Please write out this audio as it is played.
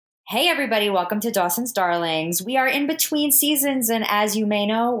Hey everybody, welcome to Dawson's Darlings. We are in between seasons, and as you may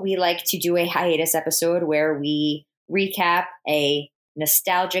know, we like to do a hiatus episode where we recap a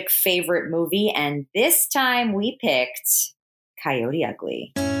nostalgic favorite movie, and this time we picked Coyote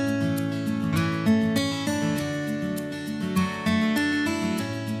Ugly.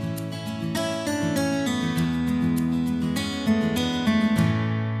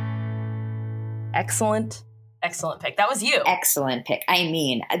 Excellent pick. That was you. Excellent pick. I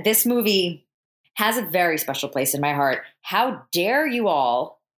mean, this movie has a very special place in my heart. How dare you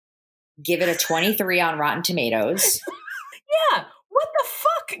all give it a 23 on Rotten Tomatoes? Yeah. What the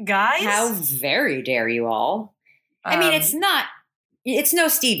fuck, guys? How very dare you all? I mean, it's no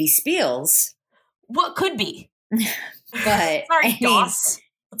Stevie Spiels. What could be? But Sorry, Doss.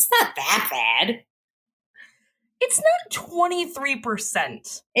 It's not that bad. It's not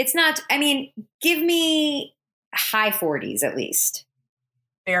 23%. It's not, I mean, give me high 40s at least.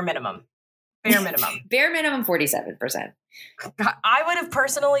 Bare minimum. Bare minimum 47%. I would have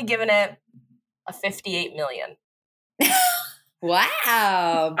personally given it a 58 million.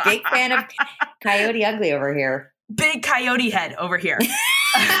 Wow. Big fan of Coyote Ugly over here. Big coyote head over here.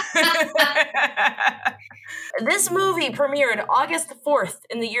 This movie premiered August 4th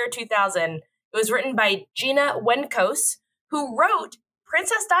in the year 2000. It was written by Gina Wenkos, who wrote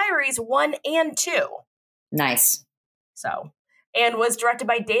Princess Diaries 1 and 2. Nice. And was directed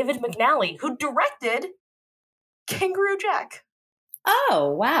by David McNally, who directed Kangaroo Jack.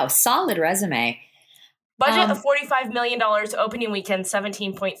 Oh, wow. Solid resume. Budget of $45 million, opening weekend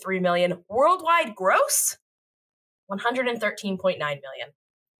 $17.3 million. Worldwide gross, $113.9 million.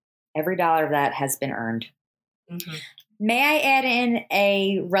 Every dollar of that has been earned. Mm-hmm. May I add in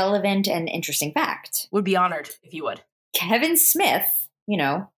a relevant and interesting fact? Would be honored if you would. Kevin Smith,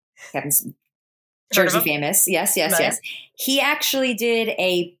 Kevin's Jersey famous. Yes. He actually did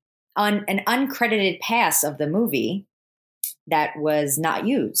an uncredited pass of the movie that was not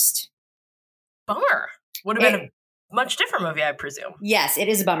used. Bummer. Would have been a much different movie, I presume. Yes, it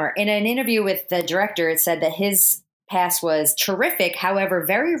is a bummer. In an interview with the director, it said that his pass was terrific, however,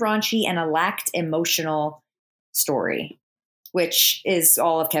 very raunchy and a lacked emotional story, which is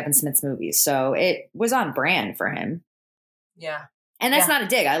all of Kevin Smith's movies. So it was on brand for him. Yeah. And that's not a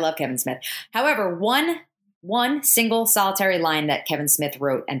dig. I love Kevin Smith. However, one single solitary line that Kevin Smith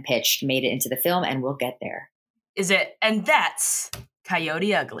wrote and pitched made it into the film, and we'll get there. Is it? And that's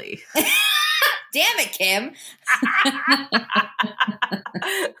Coyote Ugly. Damn it, Kim.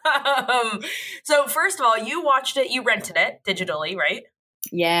 So first of all, you watched it, you rented it digitally, right?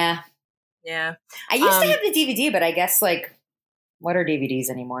 Yeah. I used to have the DVD, but I guess, what are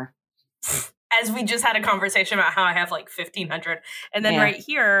DVDs anymore? As we just had a conversation about how I have 1,500. And then right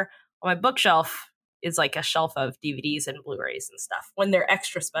here on my bookshelf is a shelf of DVDs and Blu-rays and stuff when they're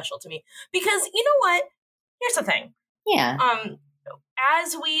extra special to me. Because you know what? Here's the thing. Yeah.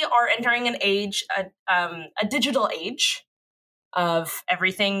 As we are entering an age, a digital age of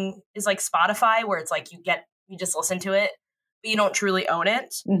everything is like Spotify, where it's you just listen to it, but you don't truly own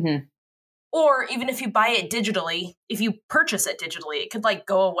it. Mm-hmm. Or even if you buy it digitally, if you purchase it digitally, it could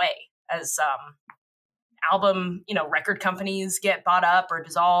go away as album, record companies get bought up or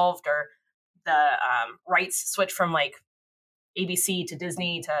dissolved, or the rights switch from ABC to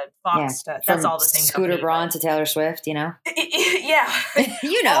Disney to Fox. Yeah. That's all the same. Scooter Braun to Taylor Swift, Yeah.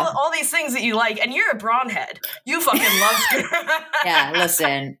 all these things that you like, and you're a Braun head. You fucking love Scooter. Yeah,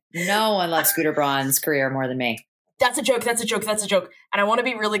 listen, no one loves Scooter Braun's career more than me. That's a joke. And I want to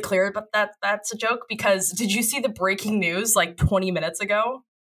be really clear about that. That's a joke, because did you see the breaking news 20 minutes ago?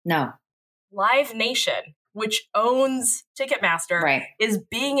 No. Live Nation, which owns Ticketmaster, is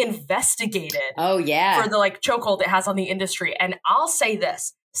being investigated. Oh, yeah. For the chokehold it has on the industry. And I'll say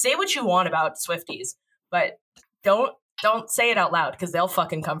this: say what you want about Swifties, but don't say it out loud, because they'll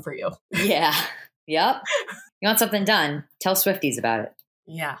fucking come for you. Yeah. Yep. You want something done? Tell Swifties about it.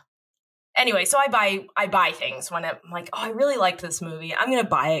 Yeah. Anyway, so I buy things when I'm I really liked this movie. I'm gonna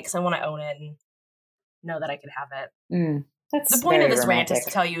buy it because I want to own it and know that I could have it. That's the point of this romantic rant is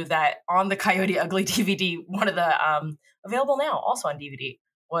to tell you that on the Coyote Ugly DVD, one of the available now, also on DVD,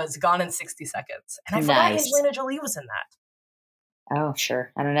 was Gone in 60 Seconds. And I forgot Angelina Jolie was in that. Oh,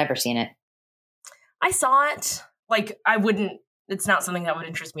 sure. I've never seen it. I saw it. It's not something that would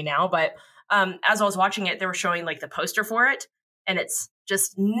interest me now, but as I was watching it, they were showing the poster for it, and it's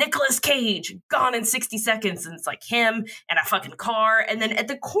just Nicolas Cage, Gone in 60 Seconds, and it's him and a fucking car, and then at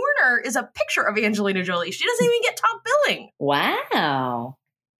the corner is a picture of Angelina Jolie. She doesn't even get top billing. Wow.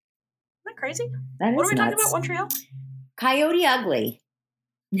 Isn't that crazy? What are we talking about, One Tree Hill? Coyote Ugly.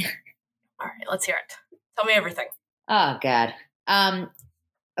 All right, let's hear it. Tell me everything. Oh, God.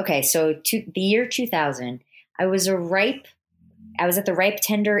 okay, so the year 2000, I was at the ripe,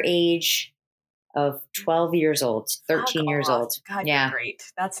 tender age of 12 years old, 13 years old. God, yeah. You're great.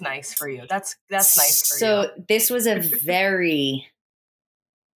 That's nice for you. That's nice for you. So this was a very,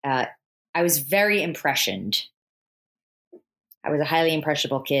 I was very impressioned. I was a highly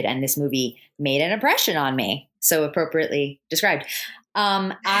impressionable kid, and this movie made an impression on me. So appropriately described.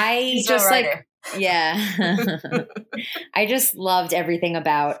 I just like, yeah, I just loved everything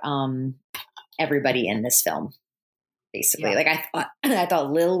about everybody in this film. Basically, like I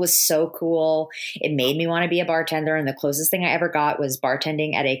thought Lil was so cool. It made me want to be a bartender, and the closest thing I ever got was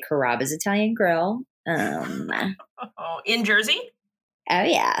bartending at a Carrabba's Italian Grill. In Jersey? Oh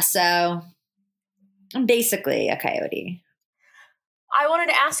yeah, so I'm basically a coyote. I wanted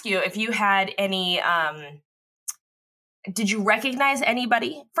to ask you if you had any. Did you recognize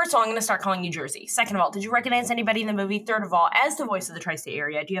anybody? First of all, I'm going to start calling you Jersey. Second of all, did you recognize anybody in the movie? Third of all, as the voice of the tri-state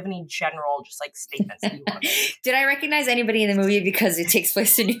area, do you have any general just like statements that you want to make? Did I recognize anybody in the movie because it takes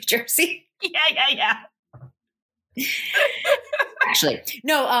place in New Jersey? Yeah. Actually,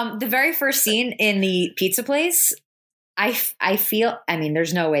 no. The very first scene in the pizza place, I feel. I mean,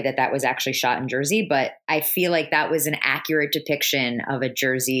 there's no way that was actually shot in Jersey, but I feel like that was an accurate depiction of a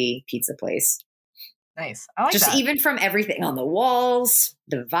Jersey pizza place. Nice. I like just that. Even from everything on the walls,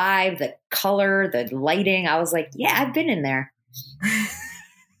 the vibe, the color, the lighting. I was like, yeah, I've been in there.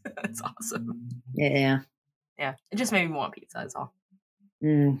 That's awesome. Yeah. Yeah. It just made me want pizza. That's all.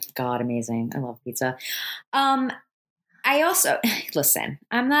 God, amazing. I love pizza. I also, listen,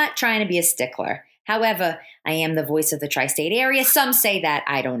 I'm not trying to be a stickler. However, I am the voice of the tri-state area. Some say that.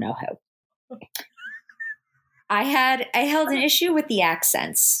 I don't know how. I held an issue with the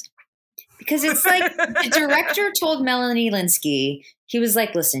accents. Because it's like the director told Melanie Lynskey, he was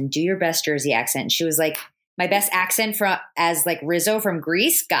like, listen, do your best Jersey accent. And she was like, my best accent as like Rizzo from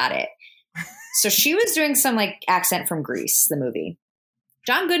Grease, got it. So she was doing some like accent from Grease, the movie.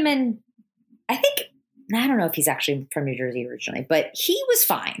 John Goodman, I don't know if he's actually from New Jersey originally, but he was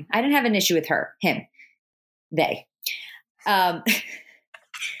fine. I didn't have an issue with they.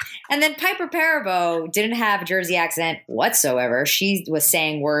 And then Piper Perabo didn't have a Jersey accent whatsoever. She was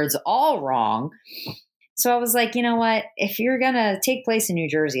saying words all wrong. So I was like, you know what? If you're going to take place in New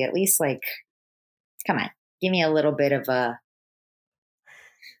Jersey, at least like, come on, give me a little bit of a.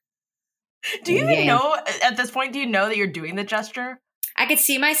 Do you even know at this point, do you know that you're doing the gesture? I could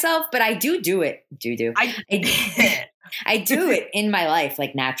see myself, but I do it. I do it in my life,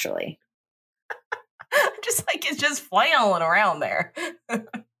 like naturally. Just like it's just flailing around there.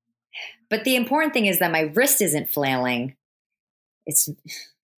 But the important thing is that my wrist isn't flailing. It's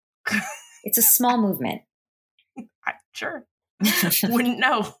a small movement. Sure. Wouldn't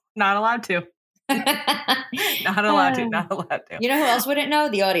know. Not allowed to. Not allowed to. You know who else wouldn't know?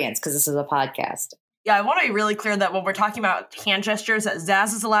 The audience, because this is a podcast. Yeah, I want to be really clear that when we're talking about hand gestures that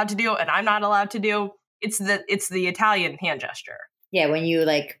Zaz is allowed to do and I'm not allowed to do, it's the Italian hand gesture. Yeah, when you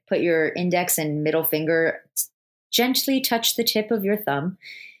like put your index and middle finger, gently touch the tip of your thumb.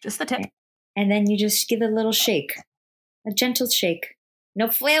 Just the tip. And then you just give it a little shake. A gentle shake. No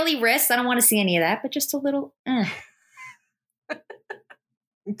flaily wrists. I don't want to see any of that, but just a little.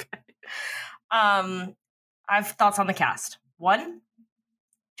 Okay. I have thoughts on the cast. One,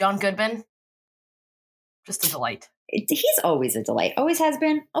 John Goodman. Just a delight. He's always a delight. Always has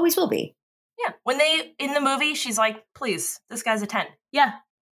been. Always will be. Yeah. When in the movie, she's like, please, this guy's a 10. Yeah.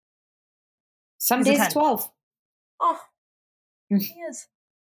 Some days 12. Oh, he is.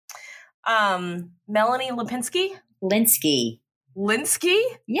 Melanie Lipinski? Linsky.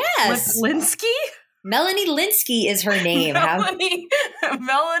 Yes. Linsky? Melanie Lynskey is her name. Melanie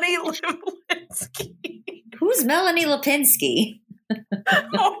Lipinski. Who's Melanie Lipinski?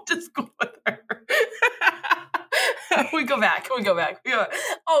 Oh, just go with her. We go back.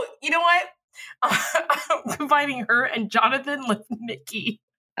 Oh, you know what? I'm combining her and Jonathan Lipnicki.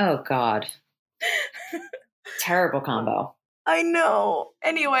 Oh, God. Terrible combo. I know.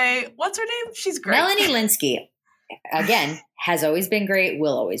 Anyway, what's her name? She's great. Melanie Lynskey, again, has always been great,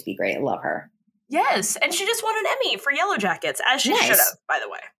 will always be great. Love her. Yes, and she just won an Emmy for Yellow Jackets, as she should have, by the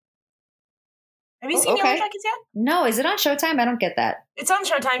way. Have you seen Yellow Jackets yet? No, is it on Showtime? I don't get that. It's on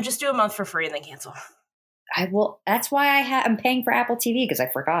Showtime. Just do a month for free and then cancel. I will. That's why I'm paying for Apple TV, because I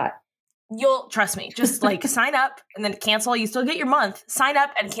forgot. You'll trust me. Just like sign up and then cancel. You still get your month. Sign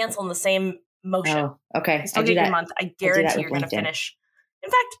up and cancel in the same motion. Oh, okay. You still get your month. I guarantee you're going to finish. In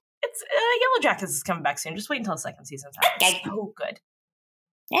fact, it's Yellow Jackets is coming back soon. Just wait until the second season's out. It's so good.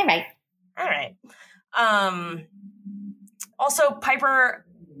 All right. Also, Piper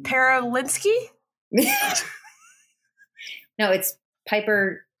Paralinsky. No, it's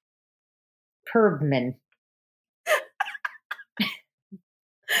Piper Perbman.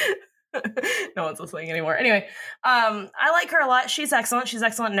 No one's listening anymore. Anyway, I like her a lot. She's excellent. She's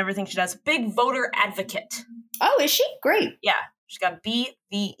excellent in everything she does. Big voter advocate. Oh, is she? Great. Yeah. She's got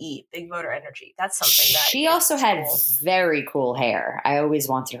BVE, big voter energy. That's something that she also had very cool hair. I always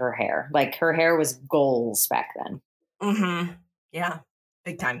wanted her hair. Like her hair was goals back then. Mm-hmm. Yeah.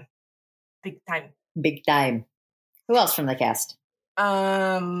 Big time. Big time. Big time. Who else from the cast?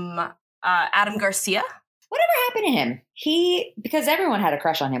 Adam Garcia. Whatever happened to him? Because everyone had a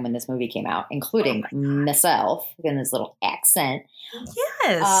crush on him when this movie came out, including myself, in his little accent.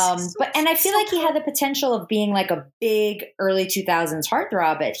 Yes. And I feel like he had the potential of being like a big early 2000s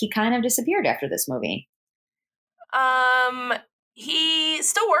heartthrob, but he kind of disappeared after this movie. He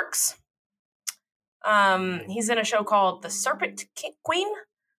still works. He's in a show called The Serpent Queen,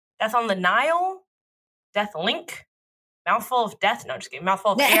 Death on the Nile, Death Link, Mouthful of Death. No, just kidding.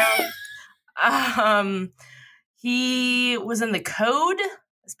 Mouthful of Air. He was in The Code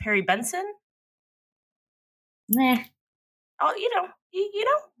as Perry Benson. Nah. Oh, you know.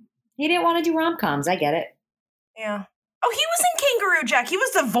 He didn't want to do rom-coms. I get it. Yeah. Oh, he was in Kangaroo Jack. He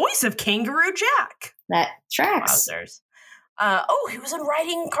was the voice of Kangaroo Jack. That tracks. Wowzers. He was in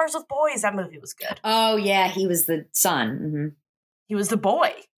Riding Cars with Boys. That movie was good. Oh, yeah. He was the son. Mm-hmm. He was the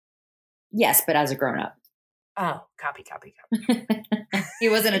boy. Yes, but as a grown-up. Oh, copy. He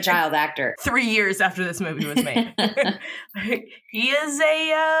wasn't a child actor. 3 years after this movie was made. He is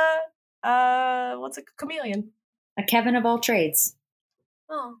a chameleon. A Kevin of all trades.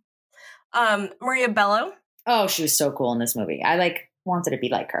 Oh. Maria Bello. Oh, she was so cool in this movie. I wanted to be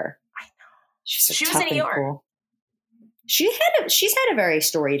like her. I know. She was in ER. Cool. She's had a very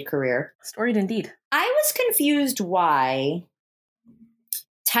storied career. Storied indeed. I was confused why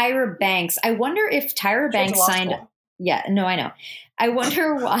Tyra Banks. I wonder if Tyra Banks signed. Yeah, no, I know. I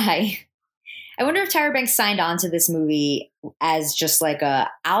wonder why. I wonder if Tyra Banks signed on to this movie as just like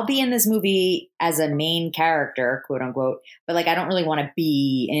I'll be in this movie as a main character, quote unquote, but I don't really want to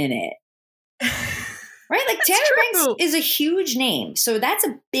be in it. Right? Tyra Banks is a huge name. So that's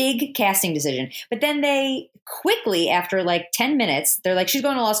a big casting decision. But then they quickly, after 10 minutes, they're like, she's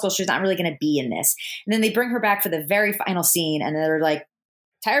going to law school. She's not really going to be in this. And then they bring her back for the very final scene. And they're like,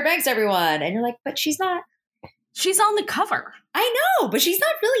 Tyra Banks, everyone. And you're like, but she's not. She's on the cover. I know, but she's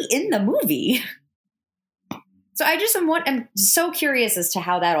not really in the movie. So I'm so curious as to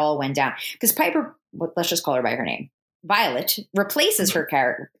how that all went down. Because Piper, let's just call her by her name, Violet, replaces her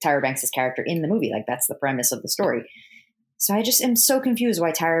character, Tyra Banks' character in the movie. That's the premise of the story. So I just am so confused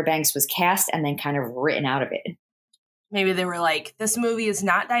why Tyra Banks was cast and then kind of written out of it. Maybe they were like, this movie is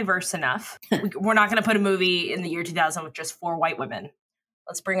not diverse enough. We're not going to put a movie in the year 2000 with just 4 white women.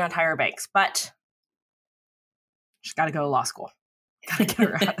 Let's bring on Tyra Banks. But she's got to go to law school. Got to get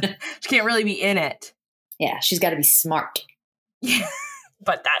her out. She can't really be in it. Yeah, she's got to be smart. Yeah,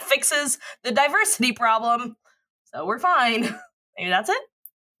 but that fixes the diversity problem. So we're fine. Maybe that's it?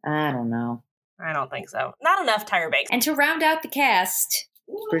 I don't know. I don't think so. Not enough Tyra Banks. And to round out the cast,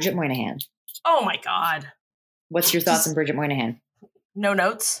 Bridget Moynahan. Oh my God. What's your thoughts on Bridget Moynahan? No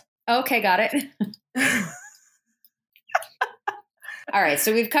notes. Okay, got it. All right,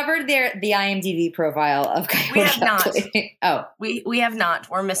 so we've covered the IMDb profile of Coyote. We have not. Oh. We have not.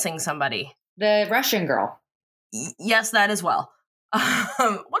 We're missing somebody. The Russian girl. Yes, that as well.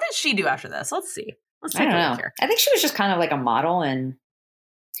 What did she do after this? Let's see. Let's take a look here. I think she was just kind of like a model. And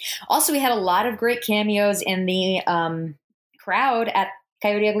also we had a lot of great cameos in the crowd at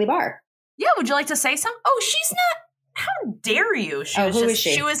Coyote Ugly Bar. Yeah, would you like to say something? Oh, she's not. How dare you? Who is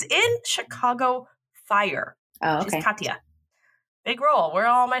she? She was in Chicago Fire. Oh, okay. She's Katya. Big role. Where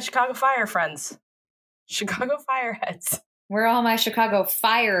are all my Chicago Fire friends? Chicago Fireheads. Where are all my Chicago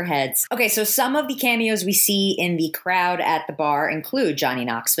Fireheads? Okay, so some of the cameos we see in the crowd at the bar include Johnny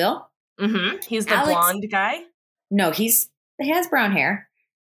Knoxville. Mm-hmm. He's the blonde guy? No, he has brown hair.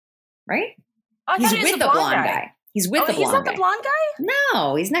 Right? Oh, he's with the blonde guy. He's with the blonde guy. He's not the blonde guy?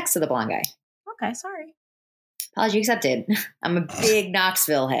 No, he's next to the blonde guy. Okay, sorry. Apology accepted. I'm a big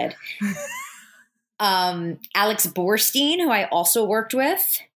Knoxville head. Alex Borstein, who I also worked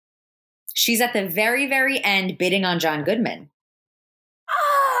with. She's at the very, very end bidding on John Goodman.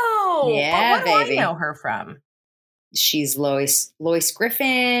 Oh! Yeah, but where baby. do I know her from? She's Lois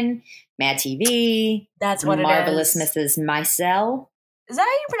Griffin, Mad TV. That's what Marvelous it is. Mrs. Maisel. Is that how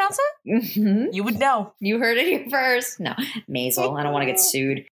you pronounce it? Mm-hmm. You would know. You heard it here first. No, Maisel. I don't want to get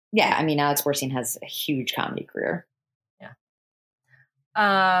sued. Yeah, I mean, Alex Borstein has a huge comedy career.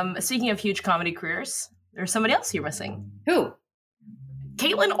 Yeah. Speaking of huge comedy careers, there's somebody else you're missing. Who?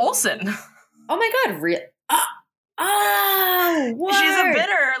 Caitlin Olsen. Oh my God. Oh, what? She's a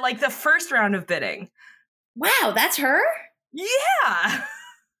bidder, like the first round of bidding. Wow, that's her? Yeah.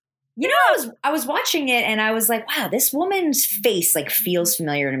 You know, I was watching it and I was like, wow, this woman's face like feels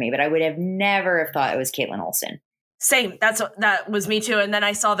familiar to me, but I would have never have thought it was Caitlin Olsen. Same. That was me too. And then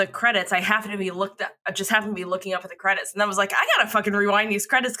I saw the credits. I happened to be looking up at the credits, and I was like, I gotta fucking rewind these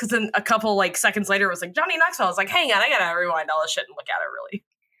credits, because then a couple like seconds later it was like Johnny Knoxville. I was like, hang on, I gotta rewind all this shit and look at it really.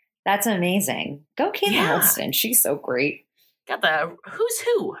 That's amazing. Go Caitlin Olsen. She's so great. Got the who's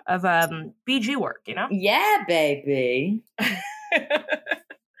who of BG work, you know? Yeah, baby.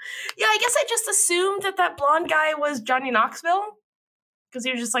 Yeah, I guess I just assumed that blonde guy was Johnny Knoxville, because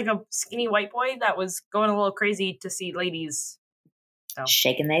he was just like a skinny white boy that was going a little crazy to see ladies. So.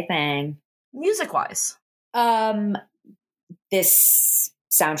 Shaking they thing. Music-wise. This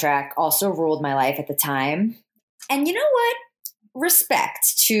soundtrack also ruled my life at the time. And you know what?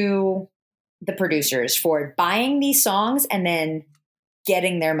 Respect to the producers for buying these songs and then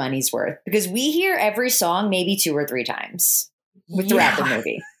getting their money's worth. Because we hear every song maybe 2 or 3 times throughout the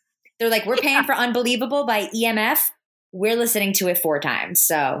movie. They're like, we're paying for Unbelievable by EMF. We're listening to it 4 times.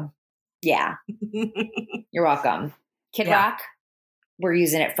 So, yeah. You're welcome. Kid Rock, we're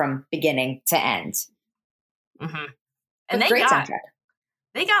using it from beginning to end. Mm-hmm. And great soundtrack.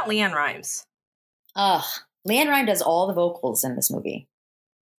 They got LeAnn Rimes. Ugh. LeAnn Rimes does all the vocals in this movie.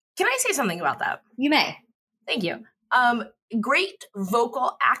 Can I say something about that? You may. Thank you. Great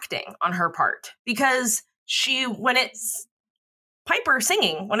vocal acting on her part, because when it's Piper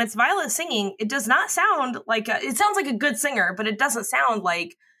singing, when it's Violet singing, it does not sound like it sounds like a good singer, but it doesn't sound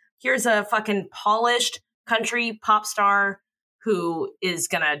like here's a fucking polished country pop star who is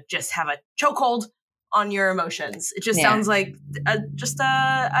gonna just have a chokehold on your emotions. It just sounds like a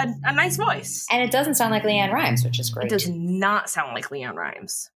nice voice, and it doesn't sound like LeAnn Rimes, which is great. It does not sound like LeAnn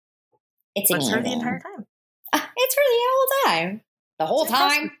Rimes. It's her the entire time. It's her the whole time. The whole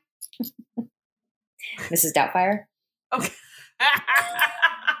time. Mrs. Doubtfire. Okay.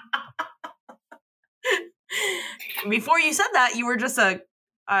 Before you said that, you were just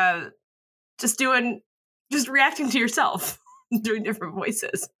reacting to yourself, doing different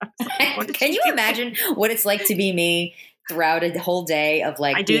voices. Like, can you imagine what it's like to be me throughout a whole day of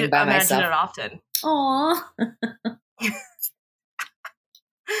like being by myself? I do imagine it often. Aw.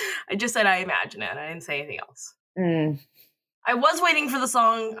 I just said I imagine it. I didn't say anything else. Mm. I was waiting for the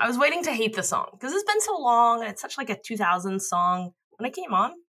song. I was waiting to hate the song because it's been so long. And it's such like a 2000s song. When it came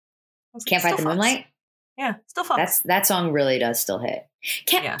on, I was like, Can't Fight the Moonlight? Yeah, still fucks. That song really does still hit.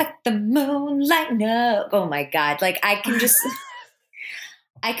 Can't fight the moonlight, no. Oh my God. Like I'm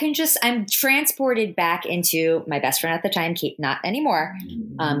transported back into my best friend at the time, Kate, not anymore,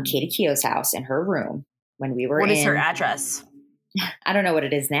 Katie Keogh's house in her room when we were What is her address? I don't know what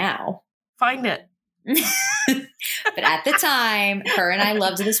it is now. Find it. But at the time, her and I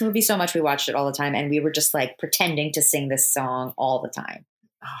loved this movie so much. We watched it all the time. And we were just like pretending to sing this song all the time.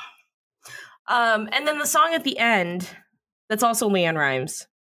 And then the song at the end, that's also LeAnn Rimes,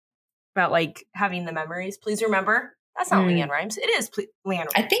 about like having the memories. Please remember. That's not LeAnn Rimes. It is LeAnn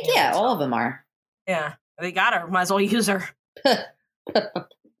Rimes. I think, all of them are. Yeah. They got her. Might as well use her.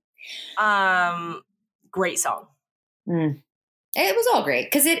 Great song. It was all great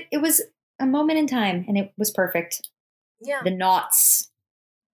because it was a moment in time and it was perfect. Yeah. The knots.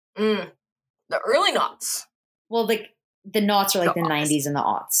 The early knots. Well, the knots are like the 90s and the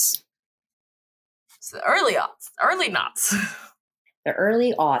aughts. It's the early aughts. Early knots. The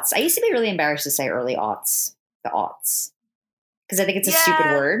early aughts. I used to be really embarrassed to say early aughts. The aughts. Because I think it's a stupid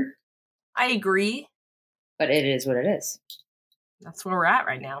word. I agree. But it is what it is. That's where we're at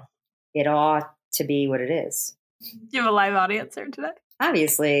right now. It ought to be what it is. Do you have a live audience there today?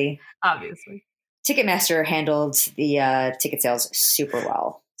 Obviously. Ticketmaster handled the ticket sales super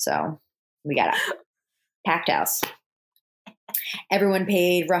well. So we got a packed house. Everyone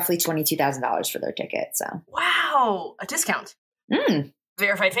paid roughly $22,000 for their ticket. So wow, a discount.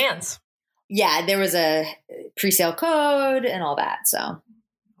 Verified fans. Yeah, there was a pre-sale code and all that. So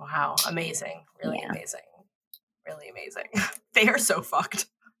wow, amazing, really amazing. They are so fucked.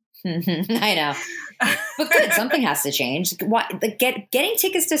 I know, but good. Something has to change. Getting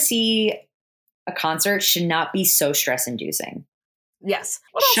tickets to see a concert should not be so stress-inducing. Yes.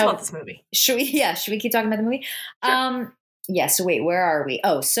 What else about this movie? Should we keep talking about the movie? Sure. Yeah. So wait, where are we?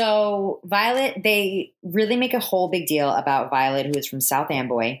 Oh, so Violet. They really make a whole big deal about Violet, who is from South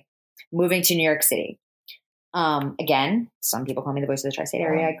Amboy, moving to New York City. Again, some people call me the voice of the tri-state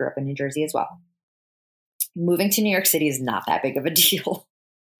area. I grew up in New Jersey as well. Moving to New York City is not that big of a deal.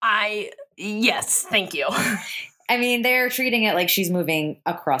 Yes, thank you. I mean, they're treating it like she's moving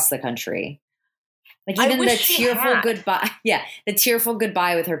across the country. Like I even the wish she tearful had. goodbye. Yeah, the tearful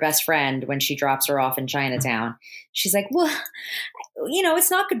goodbye with her best friend when she drops her off in Chinatown. She's like, well,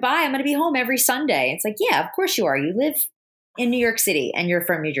 it's not goodbye. I'm going to be home every Sunday. It's like, yeah, of course you are. You live in New York City and you're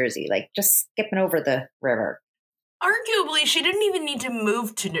from New Jersey. Like just skipping over the river. Arguably, she didn't even need to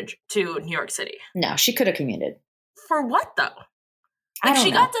move to New York City. No, she could have commuted. For what, though? I Like, don't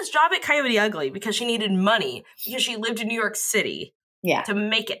she know. got this job at Coyote Ugly because she needed money because she lived in New York City Yeah. to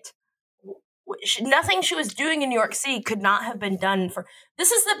make it. Nothing she was doing in New York City could not have been done for.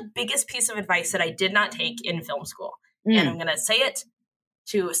 This is the biggest piece of advice that I did not take in film school. And I'm going to say it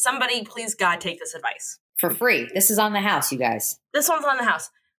to somebody. Please, God, take this advice. For free. This is on the house, you guys. This one's on the house.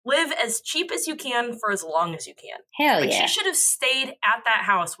 Live as cheap as you can for as long as you can. Hell Like, yeah. she should have stayed at that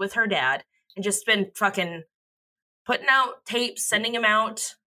house with her dad and just been fucking putting out tapes, sending them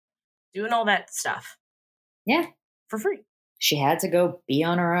out, doing all that stuff. Yeah. For free. She had to go be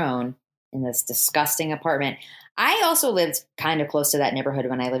on her own in this disgusting apartment. I also lived kind of close to that neighborhood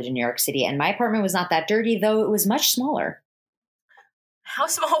when I lived in New York City, and my apartment was not that dirty, though it was much smaller. How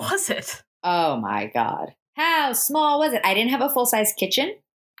small was it? Oh my God. How small was it? I didn't have a full-size kitchen.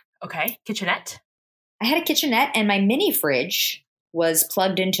 Okay. Kitchenette. I had a kitchenette, and my mini fridge was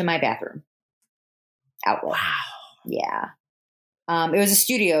plugged into my bathroom outlet. Wow. Yeah. It was a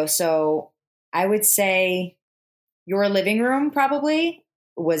studio, so I would say your living room probably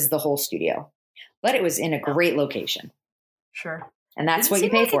was the whole studio. But it was in a great location. Sure. And that's Didn't what you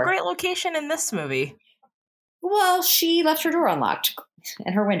seem pay like for. A great location in this movie. Well, she left her door unlocked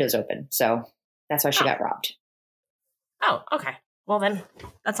and her windows open. So that's why she got robbed. Oh, okay. Well, then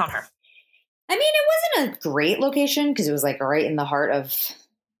that's on her. I mean, it wasn't a great location because it was like right in the heart of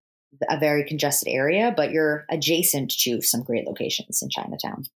a very congested area, but you're adjacent to some great locations in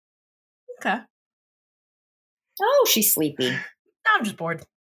Chinatown. Okay. Oh, she's sleepy. I'm just bored.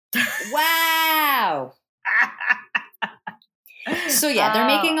 Wow. So yeah, they're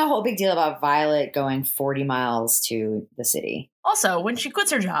making a whole big deal about Violet going 40 miles to the city. Also, when she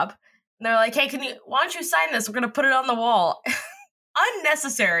quits her job, they're like, hey, why don't you sign this? We're going to put it on the wall.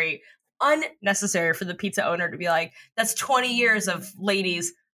 Unnecessary for the pizza owner to be like, that's 20 years of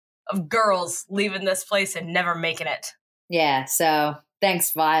girls leaving this place and never making it. Yeah, so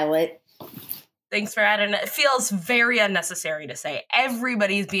thanks, Violet. Thanks for adding it. It feels very unnecessary to say.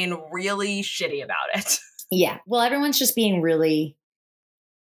 Everybody's being really shitty about it. Yeah, well, everyone's just being really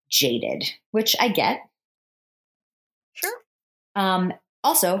jaded, which I get. Sure.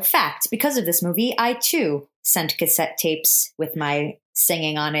 Also, fact, because of this movie, I too sent cassette tapes with my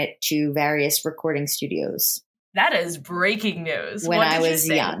singing on it to various recording studios. That is breaking news. When I was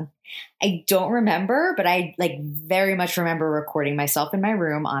young. I don't remember, but I very much remember recording myself in my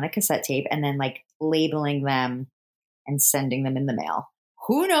room on a cassette tape and then labeling them and sending them in the mail.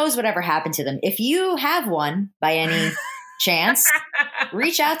 Who knows whatever happened to them? If you have one by any chance,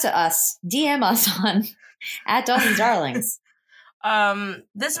 reach out to us, DM us on @Dawson's Darlings.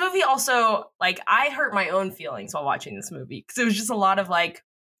 This movie also, I hurt my own feelings while watching this movie because it was just a lot of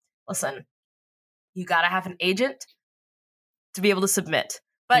listen, you gotta have an agent to be able to submit,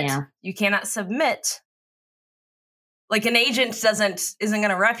 but you cannot submit. An agent isn't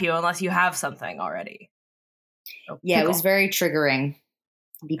gonna rep you unless you have something already. So, it was very triggering.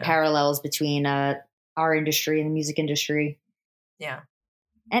 The parallels between our industry and the music industry. Yeah.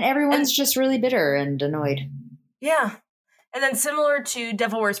 And everyone's just really bitter and annoyed. Yeah. And then similar to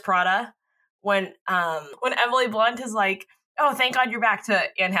Devil Wears Prada, when Emily Blunt is like, oh, thank God you're back, to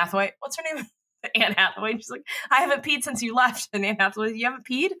Anne Hathaway. What's her name? Anne Hathaway. And she's like, I haven't peed since you left. And Anne Hathaway, you haven't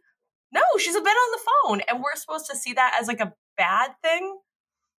peed? No, she's been on the phone. And we're supposed to see that as a bad thing.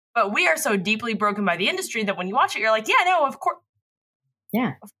 But we are so deeply broken by the industry that when you watch it, you're like, yeah, no, of course.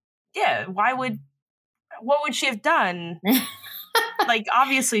 Yeah. Yeah. What would she have done?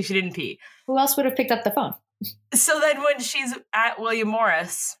 Obviously she didn't pee. Who else would have picked up the phone? So then when she's at William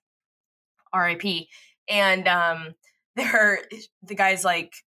Morris, R.I.P., and the guy's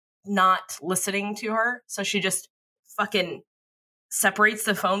not listening to her, so she just fucking separates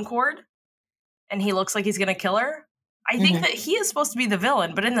the phone cord, and he looks like he's gonna kill her. I think that he is supposed to be the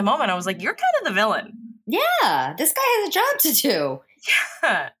villain, but in the moment I was like, you're kind of the villain. Yeah, this guy has a job to do.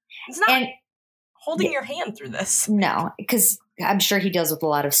 Yeah. It's not holding your hand through this. No, because I'm sure he deals with a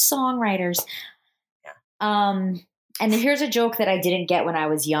lot of songwriters. Yeah. And here's a joke that I didn't get when I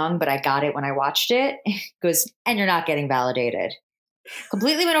was young, but I got it when I watched it. It goes, and you're not getting validated.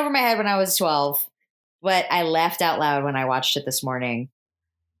 Completely went over my head when I was 12, but I laughed out loud when I watched it this morning.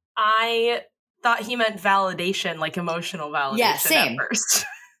 I thought he meant validation, emotional validation. Yeah, same. At first.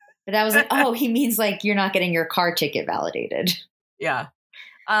 But I was like, oh, he means you're not getting your car ticket validated. Yeah.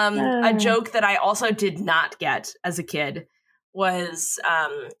 A joke that I also did not get as a kid was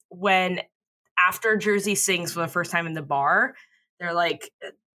when after Jersey sings for the first time in the bar, they're like,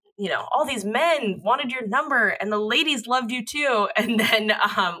 all these men wanted your number and the ladies loved you too. And then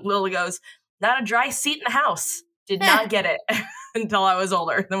Lil goes, not a dry seat in the house. Did not get it until I was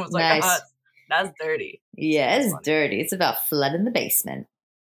older. And then was like, Nice. That's dirty. Yeah, it's dirty. It's about flooding the basement.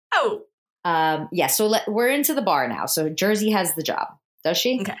 Oh. Yeah, so we're into the bar now. So Jersey has the job. Does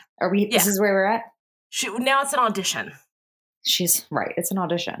she? Okay. This is where we're at? Now it's an audition. She's right. It's an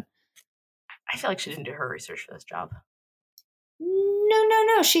audition. I feel like she didn't do her research for this job.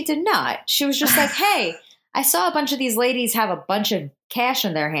 No. She did not. She was just like, hey, I saw a bunch of these ladies have a bunch of cash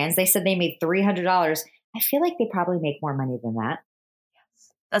in their hands. They said they made $300. I feel like they probably make more money than that.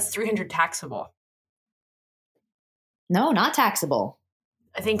 Yes. That's $300 taxable. No, not taxable.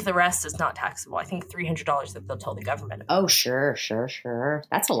 I think the rest is not taxable. I think $300 that they'll tell the government about. Oh, sure.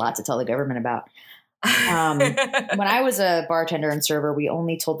 That's a lot to tell the government about. When I was a bartender and server, we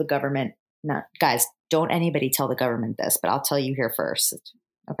only told the government, no, guys, don't anybody tell the government this, but I'll tell you here first.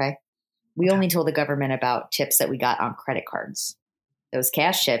 Okay. We only told the government about tips that we got on credit cards. Those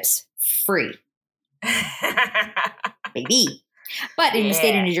cash tips, free. Baby. But in the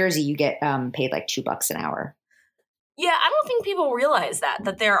state of New Jersey, you get paid like $2 an hour. Yeah, I don't think people realize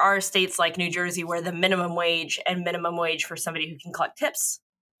that there are states like New Jersey where the minimum wage and minimum wage for somebody who can collect tips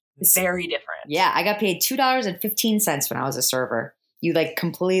is very different. Yeah, I got paid $2.15 when I was a server. You like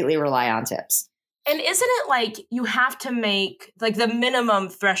completely rely on tips. And isn't it like you have to make like the minimum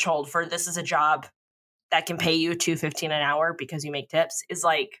threshold for this is a job that can pay you $2.15 an hour because you make tips is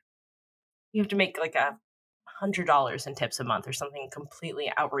like you have to make like $100 in tips a month or something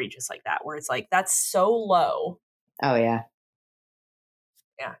completely outrageous like that, where it's like that's so low. Oh yeah.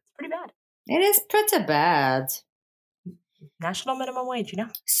 Yeah, it's pretty bad. It is pretty bad. National minimum wage,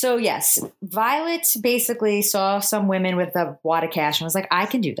 So yes, Violet basically saw some women with a wad of cash and was like, I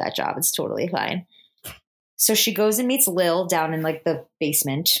can do that job. It's totally fine. So she goes and meets Lil down in like the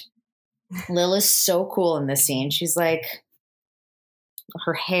basement. Lil is so cool in this scene. She's like,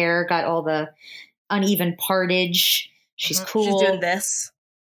 her hair got all the uneven partage. She's cool. She's doing this.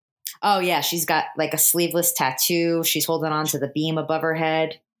 Oh yeah, she's got like a sleeveless tattoo. She's holding on to the beam above her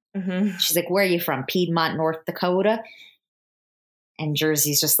head. Mm-hmm. She's like, where are you from? Piedmont, North Dakota? And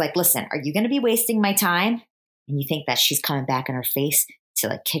Jersey's just like, listen, are you going to be wasting my time? And you think that she's coming back in her face to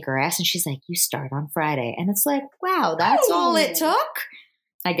like kick her ass. And she's like, you start on Friday. And it's like, wow, that's all it took?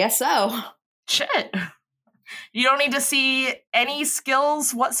 I guess so. Shit. You don't need to see any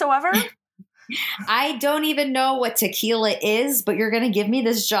skills whatsoever? I don't even know what tequila is, but you're going to give me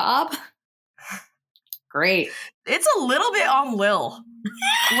this job? Great. It's a little bit on Lil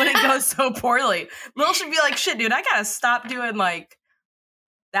when it goes so poorly. Lil should be like, shit, dude, I got to stop doing like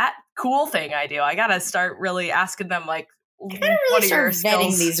that cool thing I do. I got to start really asking them like, what are your skills?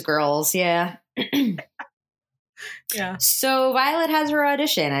 Vetting these girls. Yeah. Yeah. So Violet has her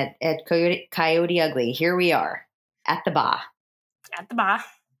audition at Coyote Ugly. Here we are at the bar. At the bar.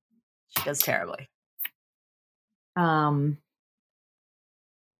 She does terribly.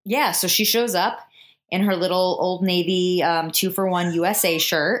 Yeah, so she shows up in her little Old Navy 2-for-1 USA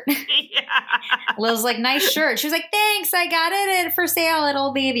shirt. Yeah. Lil's like, nice shirt. She was like, thanks, I got it for sale at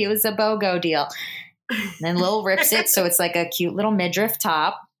Old Navy. It was a BOGO deal. And then Lil rips it, so it's like a cute little midriff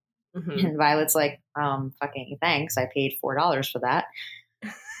top. Mm-hmm. And Violet's like, fucking thanks. I paid $4 for that.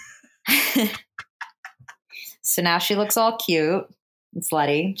 So now she looks all cute and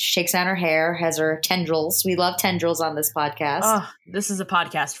slutty. She shakes down her hair, has her tendrils. We love tendrils on this podcast. Oh, this is a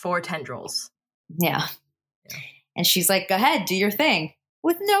podcast for tendrils. Yeah. And she's like, go ahead, do your thing.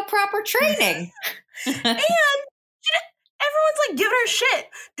 With no proper training. And everyone's like giving her shit.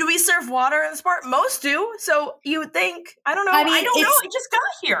 Do we serve water in this bar? Most do. So you would think, I don't know. I don't know. I just got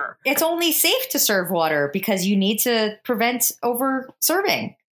here. It's only safe to serve water because you need to prevent over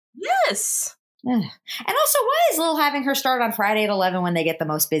serving. Yes. And also, why is Lil having her start on Friday at 11 when they get the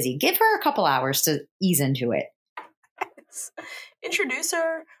most busy? Give her a couple hours to ease into it. Introduce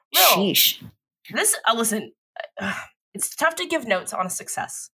her. Lil, sheesh. This, listen, it's tough to give notes on a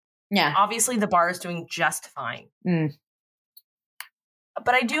success. Yeah. Obviously, the bar is doing just fine. Mm.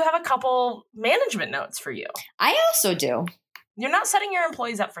 But I do have a couple management notes for you. I also do. You're not setting your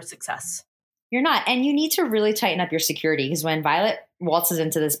employees up for success. You're not. And you need to really tighten up your security because when Violet waltzes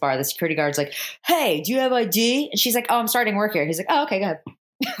into this bar, the security guard's like, hey, do you have ID? And she's like, oh, I'm starting work here. He's like, oh, okay, go ahead.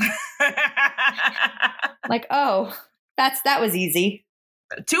 Like, oh, that was easy.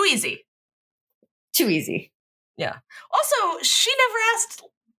 Too easy. Too easy. Yeah. Also, she never asked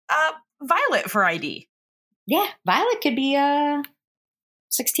Violet for ID. Yeah, Violet could be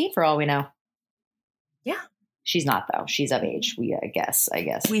 16 for all we know. Yeah. She's not, though. She's of age. I guess.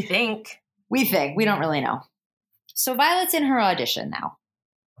 We think. We don't really know. So Violet's in her audition now.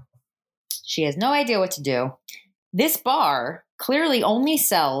 She has no idea what to do. This bar clearly only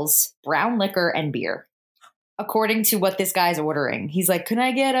sells brown liquor and beer, according to what this guy's ordering. He's like, can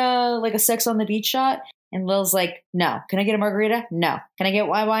I get a sex on the beach shot? And Lil's like, no. Can I get a margarita? No. Can I get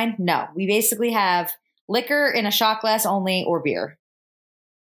white wine? No. We basically have liquor in a shot glass only or beer.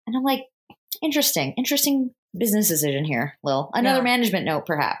 And I'm like, interesting business decision here, Lil. Another management note,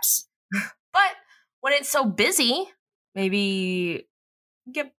 perhaps. But when it's so busy, maybe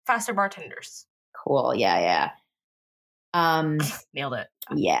get faster bartenders. Cool. Yeah. Nailed it.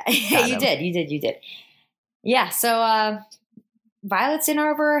 Yeah, you did. Yeah. So Violet's in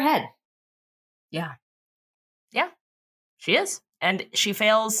over her head. Yeah, she is, and she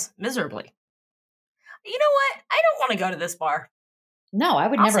fails miserably. You know what? I don't want to go to this bar. No, I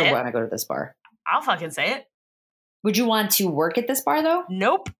would never want to go to this bar. I'll fucking say it. Would you want to work at this bar, though?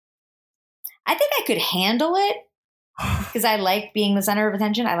 Nope. I think I could handle it because I like being the center of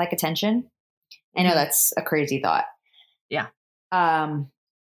attention. I like attention. I know that's a crazy thought. Yeah. And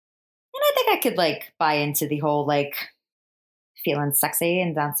I think I could buy into the whole feeling sexy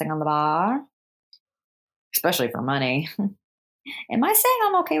and dancing on the bar, especially for money. Am I saying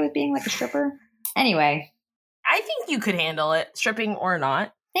I'm okay with being a stripper? Anyway. I think you could handle it, stripping or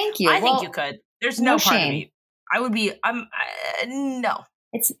not. Thank you. I think you could. There's no part shame. of me. I would be, no.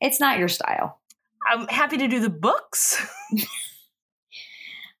 It's not your style. I'm happy to do the books.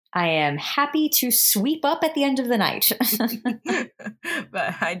 I am happy to sweep up at the end of the night.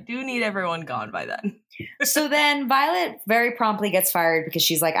 But I do need everyone gone by then. So then Violet very promptly gets fired because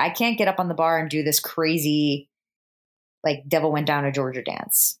she's like, I can't get up on the bar and do this crazy, Devil Went Down to Georgia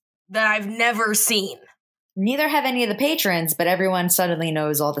dance. That I've never seen. Neither have any of the patrons, but everyone suddenly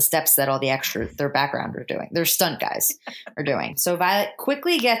knows all the steps that all the extras, their background are doing. Their stunt guys are doing. So Violet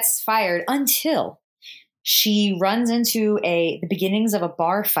quickly gets fired until she runs into the beginnings of a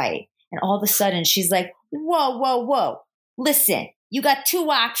bar fight. And all of a sudden she's like, whoa. Listen, you got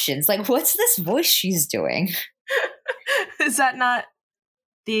two options. What's this voice she's doing? Is that not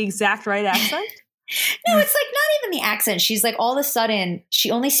the exact right accent? No, it's not even the accent. She's all of a sudden,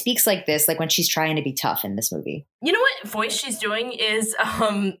 she only speaks like this, when she's trying to be tough in this movie. You know what voice she's doing is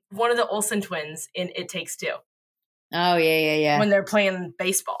one of the Olsen twins in It Takes Two. Oh, yeah. When they're playing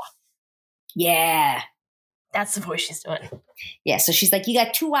baseball. Yeah. That's the voice she's doing. Yeah, so she's like, you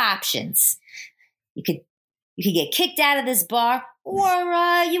got two options. You could get kicked out of this bar,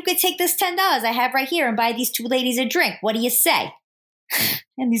 or you could take this $10 I have right here and buy these two ladies a drink. What do you say?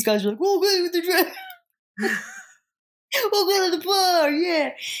 And these guys are like, we'll go with the drink. We'll go to the bar,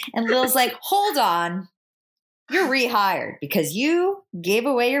 yeah. And Lil's like, hold on. You're rehired because you gave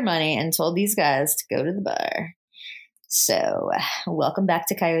away your money and told these guys to go to the bar. So, welcome back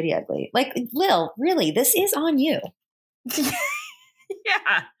to Coyote Ugly. Lil, really, this is on you.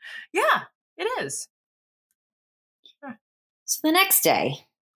 Yeah, it is. So the next day,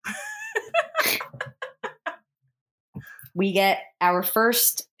 we get our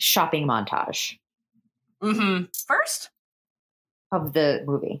first shopping montage. Mm-hmm. First? Of the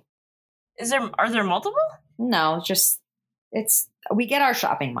movie. Are there multiple? No, we get our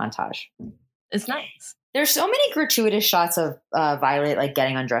shopping montage. It's nice. There's so many gratuitous shots of Violet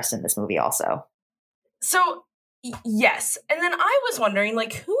getting undressed in this movie also. So, yes. And then I was wondering, who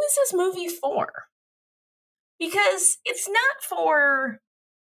is this movie for? Because it's not for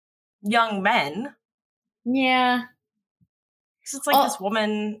young men. Yeah. It's this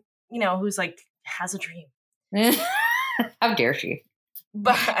woman, who's has a dream. How dare she?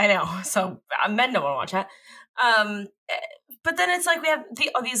 But I know. So men don't want to watch that. But then it's we have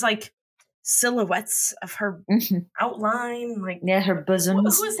these silhouettes of her outline. Her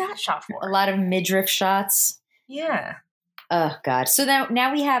bosoms. Who is that shot for? A lot of midriff shots. Yeah. Oh, God. So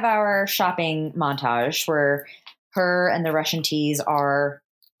now we have our shopping montage where her and the Russian tees are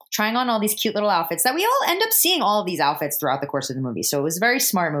trying on all these cute little outfits that we all end up seeing all of these outfits throughout the course of the movie. So it was a very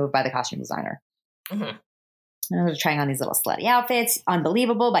smart move by the costume designer. Mm-hmm. And they're trying on these little slutty outfits.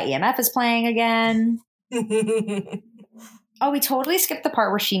 Unbelievable by EMF is playing again. Oh, we totally skipped the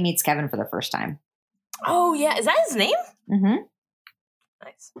part where she meets Kevin for the first time. Oh, yeah. Is that his name? Mm-hmm.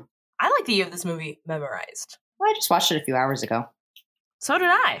 Nice. I like that you have this movie memorized. Well, I just watched it a few hours ago. So did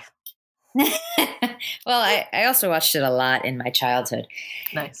I. Well, I also watched it a lot in my childhood.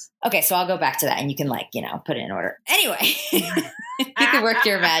 Nice. Okay, so I'll go back to that and you can put it in order. Anyway, you can work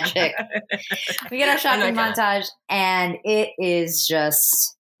your magic. We get our shopping montage and it is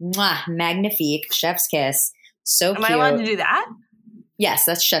just magnifique. Chef's kiss. So cute. Am I allowed to do that? Yes,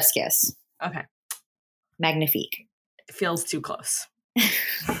 that's Chef's Kiss. Okay. Magnifique. It feels too close.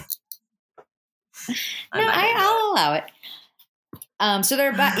 I'll allow it. So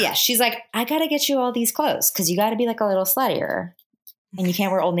they're about, she's like, I got to get you all these clothes because you got to be like a little sluttier. And you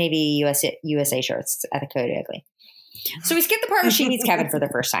can't wear Old Navy USA shirts at the Coyote Ugly. So we skip the part where she meets Kevin for the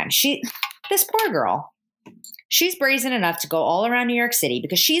first time. This poor girl, she's brazen enough to go all around New York City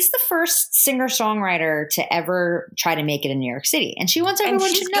because she's the first singer-songwriter to ever try to make it in New York City. And she wants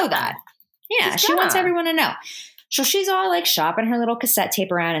everyone to know that. Yeah, she wants everyone to know. So she's all like shopping her little cassette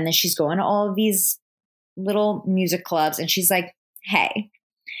tape around, and then she's going to all of these little music clubs, and she's like, hey,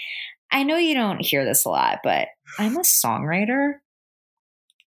 I know you don't hear this a lot, but I'm a songwriter.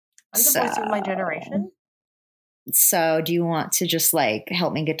 I'm the voice of my generation. So do you want to just like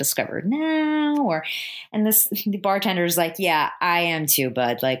help me get discovered now? And the bartender's like, yeah, I am too,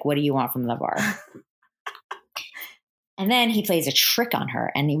 bud. Like, what do you want from the bar? And then he plays a trick on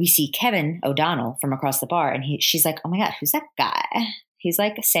her, and we see Kevin O'Donnell from across the bar, and she's like, oh my God, who's that guy? He's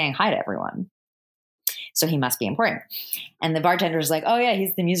like saying hi to everyone. So he must be important. And the bartender's like, oh yeah,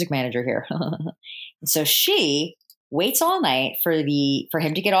 he's the music manager here. So she waits all night for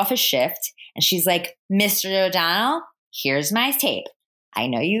him to get off his shift. And she's like, Mr. O'Donnell, here's my tape. I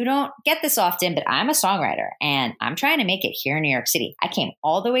know you don't get this often, but I'm a songwriter and I'm trying to make it here in New York City. I came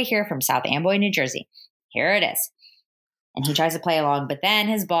all the way here from South Amboy, New Jersey. Here it is. And he tries to play along, but then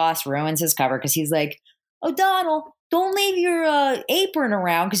his boss ruins his cover because he's like, O'Donnell, don't leave your apron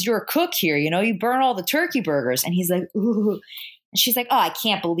around because you're a cook here. You know, you burn all the turkey burgers. And he's like, ooh. And she's like, oh, I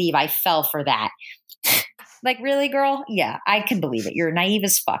can't believe I fell for that. Like, really, girl? Yeah, I can believe it. You're naive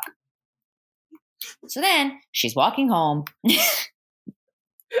as fuck. So then she's walking home.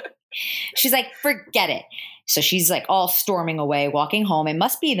 She's like, forget it. So she's like all storming away, walking home. It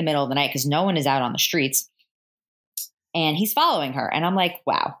must be the middle of the night because no one is out on the streets. And he's following her. And I'm like,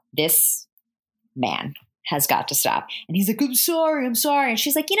 wow, this man has got to stop. And he's like, I'm sorry. And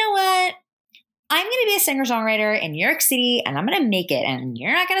she's like, you know what? I'm going to be a singer-songwriter in New York City and I'm going to make it and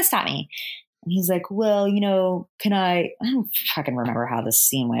you're not going to stop me. And he's like, well, you know, I don't fucking remember how this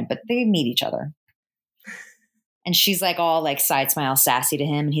scene went, but they meet each other. And she's like all like side smile sassy to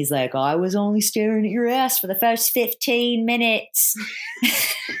him. And he's like, oh, I was only staring at your ass for the first 15 minutes.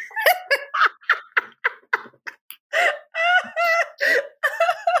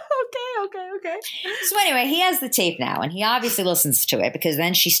 Okay. So anyway, he has the tape now and he obviously listens to it because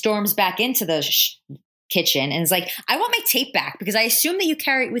then she storms back into the kitchen and is like, I want my tape back because I assume that you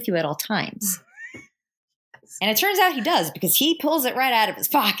carry it with you at all times. And it turns out he does because he pulls it right out of his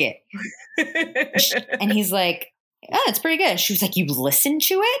pocket. And he's like, oh, it's pretty good. She was like, you listened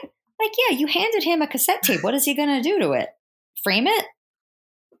to it? Like, yeah, you handed him a cassette tape. What is he going to do to it? Frame it?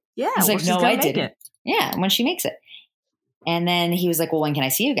 Yeah. He's like, no, I didn't. Yeah, when she makes it. And then he was like, well, when can I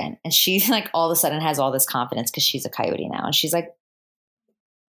see you again? And she's like, all of a sudden has all this confidence because she's a coyote now. And she's like,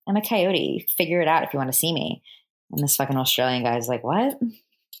 I'm a coyote. Figure it out if you want to see me. And this fucking Australian guy's like, what? What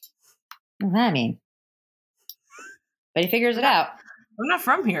does that mean? But he figures it out. I'm not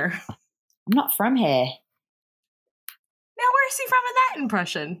from here. I'm not from here. Now, where's he from in that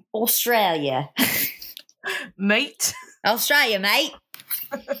impression? Australia. Mate. Australia, mate.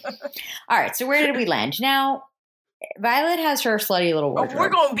 All right, so where did we land? Now, Violet has her slutty little wardrobe. We're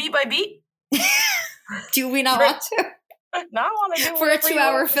going beat by beat? Do we not want to? No, I want to do for a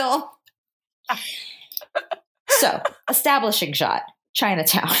 2-hour film. So, establishing shot,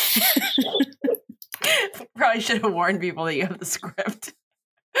 Chinatown. Probably should have warned people that you have the script.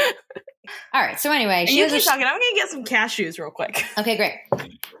 All right. So anyway, you keep talking. I'm going to get some cashews real quick. Okay, great.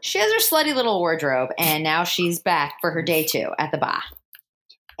 She has her slutty little wardrobe, and now she's back for her day 2 at the bar.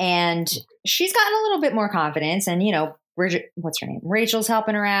 And she's gotten a little bit more confidence. And, you know, what's her name? Rachel's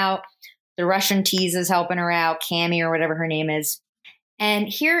helping her out. The Russian tease is helping her out. Cammy or whatever her name is. And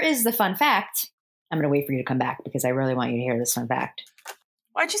here is the fun fact. I'm going to wait for you to come back because I really want you to hear this fun fact.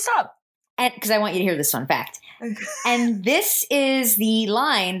 Why'd you stop? Because I want you to hear this fun fact. And this is the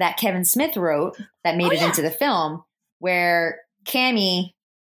line that Kevin Smith wrote that made it into the film where Camille,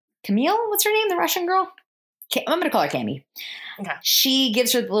 what's her name? The Russian girl? I'm going to call her Cammy. Okay. She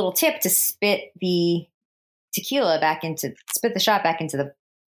gives her the little tip to spit the shot back into the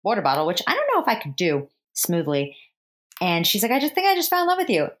water bottle, which I don't know if I could do smoothly. And she's like, I just think I just fell in love with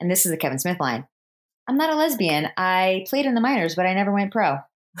you. And this is the Kevin Smith line. I'm not a lesbian. I played in the minors, but I never went pro.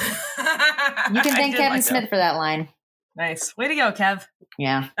 You can thank Kevin Smith for that line. Nice. Way to go, Kev.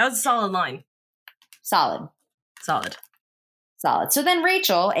 Yeah. That was a solid line. Solid. So then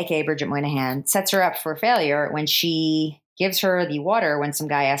Rachel, aka Bridget Moynihan, sets her up for failure when she gives her the water when some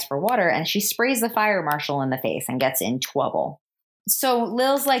guy asks for water, and she sprays the fire marshal in the face and gets in trouble. So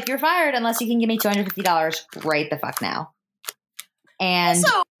Lil's like, you're fired unless you can give me $250 right the fuck now. And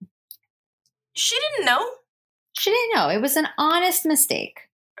Also, she didn't know. She didn't know. It was an honest mistake.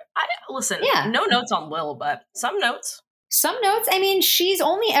 Listen, Yeah. no notes on Lil, but some notes. Some notes. I mean, she's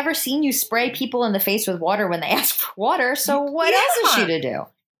only ever seen you spray people in the face with water when they ask for water. So what else is she to do?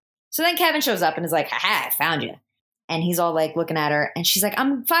 So then Kevin shows up and is like, haha, I found you. And he's all like looking at her. And she's like,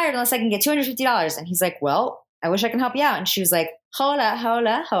 I'm fired unless I can get $250. And he's like, well, I wish I can help you out. And she was like,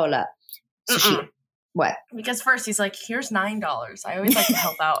 hola. So she, what? Because first he's like, here's $9. I always like to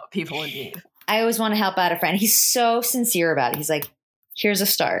help out people in need. I always want to help out a friend. He's so sincere about it. He's like, here's a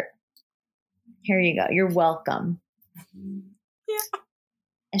start. Here you go. You're welcome. Yeah.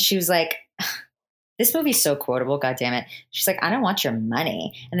 And she was like, this movie's so quotable. God damn it. She's like, I don't want your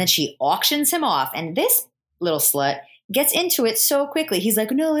money. And then she auctions him off. And this little slut gets into it so quickly. He's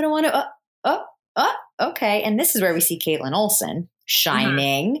like, no, I don't want to. Okay. And this is where we see Caitlin Olsen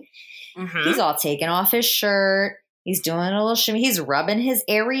shining. Mm-hmm. He's all taking off his shirt. He's doing a little shimmy. He's rubbing his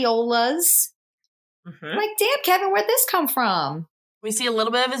areolas. Mm-hmm. I'm like, damn, Kevin, where'd this come from? We see a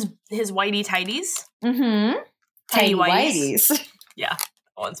little bit of his whitey tighties. Mm-hmm. Tighty whities. Yeah.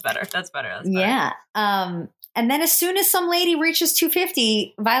 Oh, it's better. That's better. Yeah. And then as soon as some lady reaches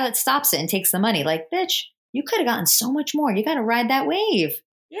 $250, Violet stops it and takes the money. Like, bitch, you could have gotten so much more. You got to ride that wave.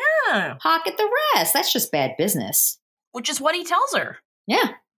 Yeah. Pocket the rest. That's just bad business. Which is what he tells her.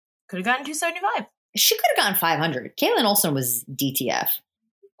 Yeah. Could have gotten $275. She could have gotten $500. Caitlin Olsen was DTF.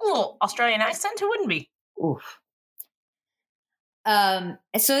 A little Australian accent. Who wouldn't be? Oof.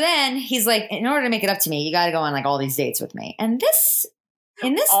 So then he's like, in order to make it up to me, you got to go on like all these dates with me. And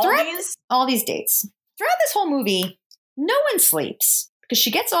all these dates throughout this whole movie, no one sleeps because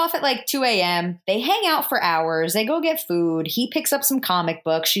she gets off at like 2 a.m. They hang out for hours. They go get food. He picks up some comic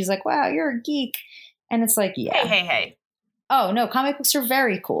books. She's like, wow, you're a geek. And it's like, yeah. Hey. Oh, no, comic books are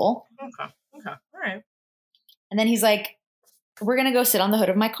very cool. Okay. All right. And then he's like, we're going to go sit on the hood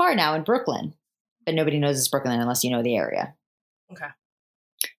of my car now in Brooklyn. But nobody knows it's Brooklyn unless you know the area. Okay.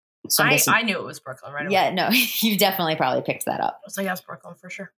 So I knew it was Brooklyn right away. Yeah, no, you definitely probably picked that up. I was like, that's Brooklyn for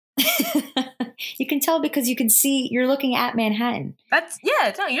sure. You can tell because you can see you're looking at Manhattan.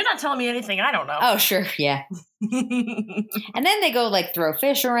 No, you're not telling me anything I don't know. Oh, sure. Yeah. And then they go like throw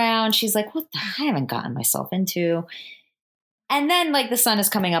fish around. She's like, what I haven't gotten myself into. And then like the sun is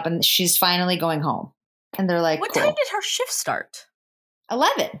coming up and she's finally going home. And they're like, what cool. time did her shift start?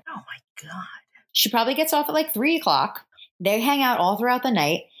 11. Oh my God. She probably gets off at like 3 o'clock. They hang out all throughout the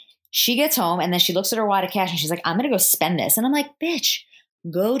night. She gets home and then she looks at her wad of cash and she's like, I'm going to go spend this. And I'm like, bitch,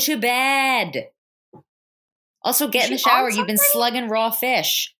 go to bed. Also get in the shower. You've been slugging raw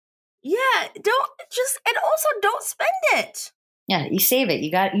fish. Yeah. And also don't spend it. Yeah. You save it.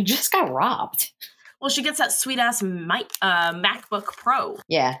 You just got robbed. Well, she gets that sweet ass MacBook Pro.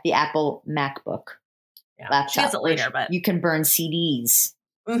 Yeah. The Apple MacBook laptop. She gets it later, but you can burn CDs.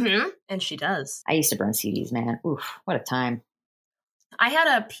 Mm-hmm. And she does. I used to burn CDs, man. Oof. What a time. I had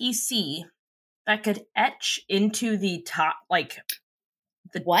a PC that could etch into the top, like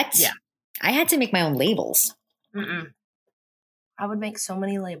what? Yeah, I had to make my own labels. Mm-mm. I would make so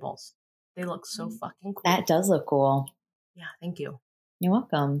many labels. They look so fucking cool. That does look cool. Yeah, thank you. You're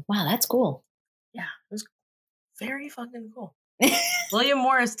welcome. Wow, that's cool. Yeah, it was very fucking cool. William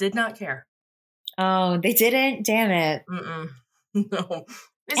Morris did not care. Oh, they didn't? Damn it. Mm-mm. No.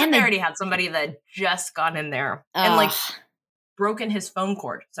 They already had somebody that just got in there and like broken his phone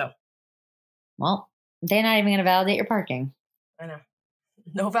cord. So, well, they're not even going to validate your parking. I know.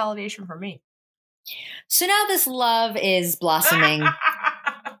 No validation for me. So now this love is blossoming.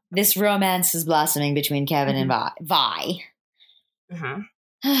 This romance is blossoming between Kevin and Vi. Mm-hmm.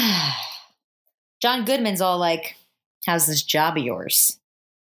 John Goodman's all like, how's this job of yours?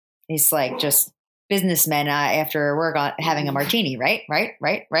 He's like, just businessmen after work having a martini, right?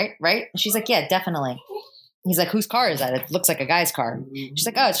 And she's like, yeah, definitely. He's like, whose car is that? It looks like a guy's car. She's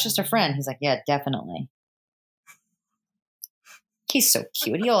like, oh, it's just a friend. He's like, yeah, definitely. He's so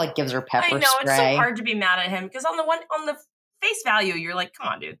cute. He all like gives her pepper spray. I know, it's so hard to be mad at him because on the face value, you're like, come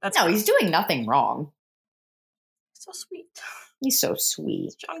on, dude. He's doing nothing wrong. So sweet. He's so sweet.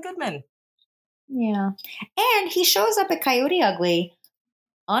 It's John Goodman. Yeah. And he shows up at Coyote Ugly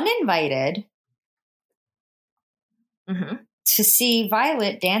uninvited to see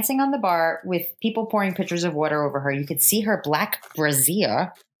Violet dancing on the bar with people pouring pitchers of water over her. You could see her black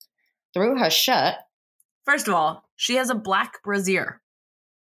brassiere through her shirt. First of all, she has a black brassiere.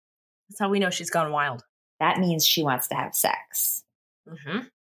 That's how we know she's gone wild. That means she wants to have sex. Mm-hmm.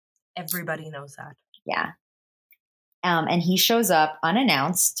 Everybody knows that. Yeah. And he shows up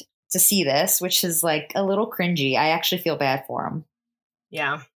unannounced to see this, which is like a little cringy. I actually feel bad for him.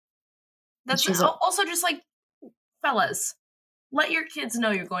 Yeah. That's She's also just like, fellas, let your kids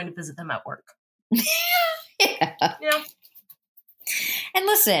know you're going to visit them at work. yeah. You know? And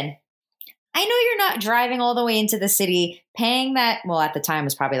listen, I know you're not driving all the way into the city, paying that, well, at the time it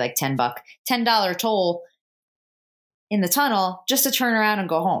was probably like $10 toll in the tunnel just to turn around and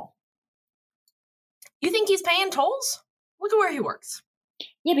go home. You think he's paying tolls? Look at where he works.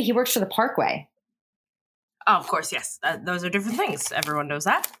 Yeah, but he works for the Parkway. Oh, of course, yes. Those are different things. Everyone knows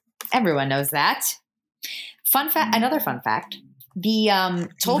that. Everyone knows that. Another fun fact. The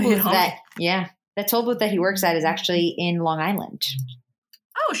toll booth that toll booth that he works at is actually in Long Island.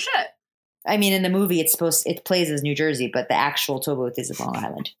 Oh, shit. I mean, in the movie, it plays as New Jersey, but the actual toll booth is in Long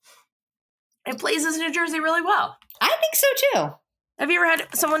Island. It plays as New Jersey really well. I think so too. Have you ever had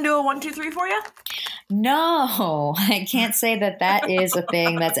someone do a 1, 2, 3 for you? No, I can't say that is a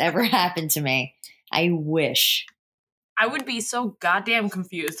thing that's ever happened to me. I wish. I would be so goddamn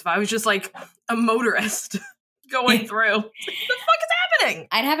confused if I was just like a motorist going through. What the fuck is happening?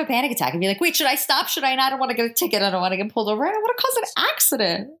 I'd have a panic attack and be like, wait, should I stop? Should I not? I don't want to get a ticket. I don't want to get pulled over. I don't want to cause an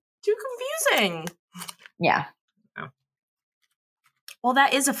accident. Too confusing. Yeah. Oh. Well,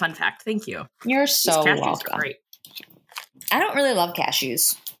 that is a fun fact. Thank you. You're so welcome. Great. I don't really love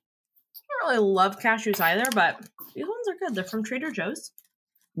cashews. I don't really love cashews either, but these ones are good. They're from Trader Joe's.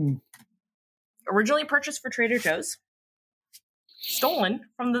 Originally purchased for Trader Joe's. Stolen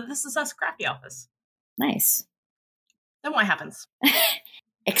from the This Is Us Scrappy office. Nice. Then what happens?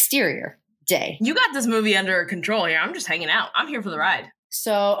 Exterior day. You got this movie under control here. I'm just hanging out. I'm here for the ride.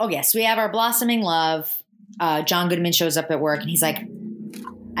 So, yes, we have our blossoming love. John Goodman shows up at work and he's like,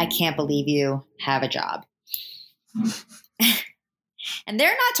 I can't believe you have a job. And they're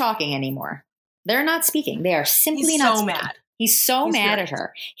not talking anymore. They're not speaking. They are simply not speaking. Mad. He's so mad at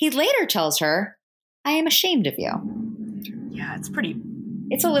her. He later tells her, I am ashamed of you. Yeah,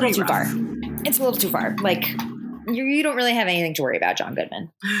 it's a little too rough. far. It's a little too far. Like, you don't really have anything to worry about, John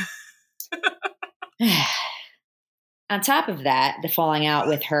Goodman. On top of that, the falling out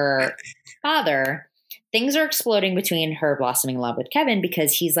with her father, things are exploding between her blossoming love with Kevin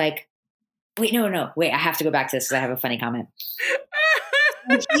because he's like, wait, I have to go back to this because I have a funny comment.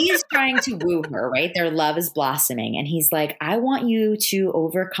 He's trying to woo her, right? Their love is blossoming. And he's like, I want you to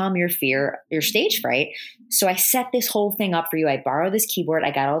overcome your fear, your stage fright. So I set this whole thing up for you. I borrowed this keyboard. I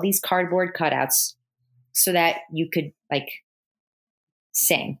got all these cardboard cutouts so that you could like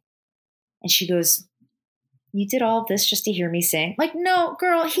sing. And she goes, you did all of this just to hear me sing? Like, no,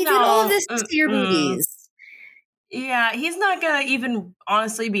 girl, he did all of this to see your boobies. Yeah, he's not going to even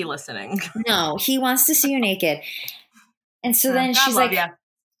honestly be listening. No, he wants to see you naked. And so then she's like,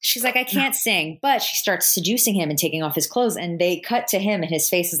 I can't sing. But she starts seducing him and taking off his clothes. And they cut to him and his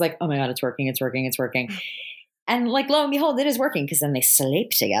face is like, oh my God, it's working. And like, lo and behold, it is working because then they sleep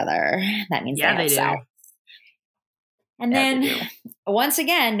together. That means they have sex. And then once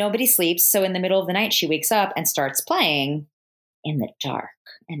again, nobody sleeps. So in the middle of the night, she wakes up and starts playing in the dark.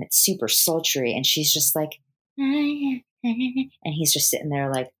 And it's super sultry. And she's just like, and he's just sitting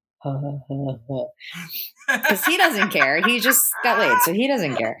there like, because he doesn't care. He just got laid, so he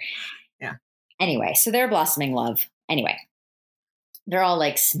doesn't care. Yeah. Anyway, so they're blossoming love. Anyway, they're all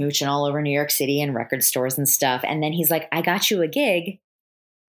like smooching all over New York City and record stores and stuff. And then he's like, I got you a gig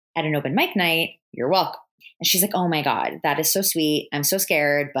at an open mic night. You're welcome. And she's like, oh my God, that is so sweet. I'm so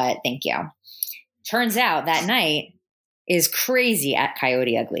scared, but thank you. Turns out that night is crazy at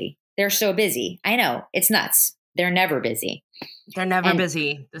Coyote Ugly. They're so busy. I know. It's nuts. They're never busy. They're never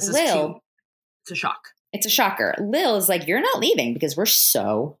busy. This is it's a shock. It's a shocker. Lil is like, you're not leaving because we're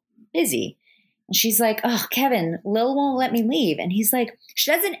so busy. And she's like, oh, Kevin, Lil won't let me leave. And he's like,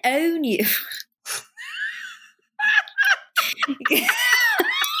 she doesn't own you. She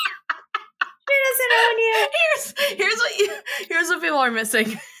doesn't own you. Here's what people are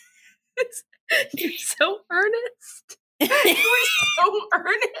missing. You're so earnest. You were so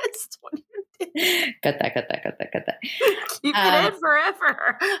earnest when you did. Cut that. Keep it in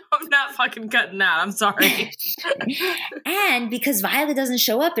forever. I'm not fucking cutting that. I'm sorry. And because Violet doesn't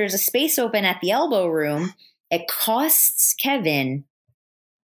show up, there's a space open at the elbow room. It costs Kevin.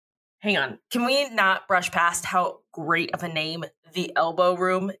 Hang on. Can we not brush past how great of a name the elbow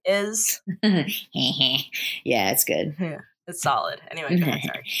room is? Yeah, it's good. Yeah, it's solid. Anyway, go ahead,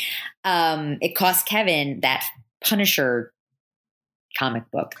 sorry. It cost Kevin that Punisher comic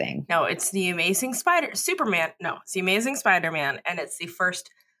book thing. No, it's the Amazing Spider-Man, and it's the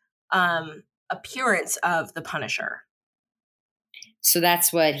first appearance of the Punisher. So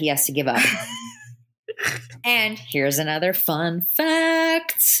that's what he has to give up. And here's another fun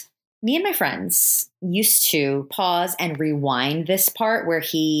fact. me and my friends used to pause and rewind this part where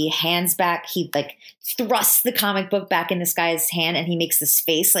he like thrusts the comic book back in this guy's hand and he makes this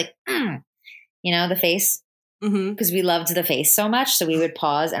face like, the face. Because we loved the face so much. So we would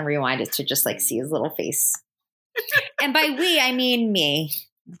pause and rewind it to just like see his little face. And by we, I mean me.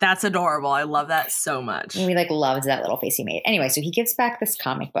 That's adorable. I love that so much. And we like loved that little face he made. Anyway, so he gives back this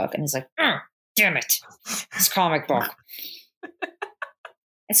comic book and he's like, damn it, this comic book.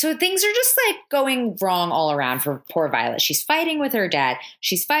 And so things are just like going wrong all around for poor Violet. She's fighting with her dad.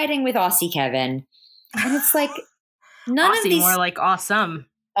 She's fighting with Aussie Kevin. And it's like none Aussie, of these. More like awesome.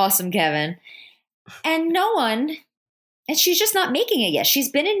 Awesome Kevin. And no one. And she's just not making it yet. She's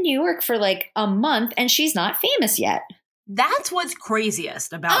been in New York for like a month and she's not famous yet. That's what's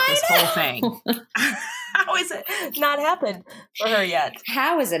craziest about this whole thing. How is it not happened for her yet?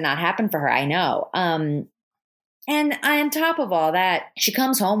 How has it not happened for her? I know. And on top of all that, she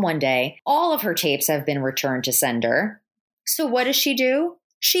comes home one day. All of her tapes have been returned to sender. So what does she do?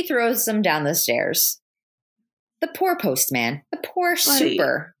 She throws them down the stairs. The poor postman. The poor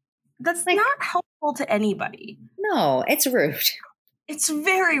super. That's like, not helpful to anybody. No, it's rude. It's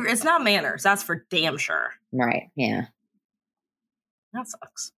not manners. That's for damn sure. Right, yeah. That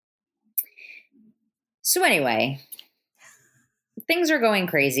sucks. So anyway, things are going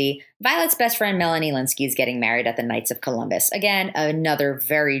crazy. Violet's best friend, Melanie Lynskey, is getting married at the Knights of Columbus. Again, another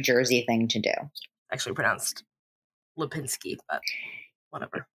very Jersey thing to do. Actually pronounced Lipinski, but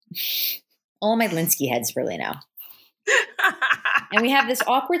whatever. All my Lynskey heads really know. And we have this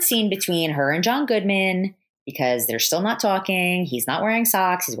awkward scene between her and John Goodman because they're still not talking. He's not wearing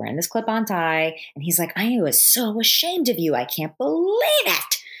socks. He's wearing this clip-on tie. And he's like, I was so ashamed of you. I can't believe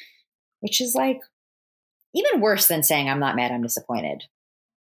it. Which is like even worse than saying, I'm not mad, I'm disappointed.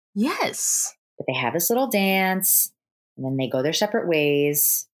 Yes. But they have this little dance and then they go their separate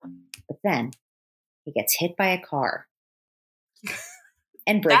ways. But then he gets hit by a car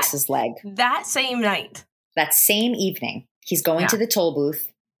and breaks his leg. That same night. That same evening. He's going to the toll booth.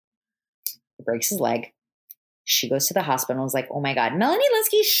 He breaks his leg. She goes to the hospital and is like, oh my God. Melanie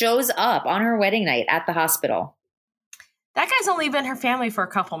Lynskey shows up on her wedding night at the hospital. That guy's only been her family for a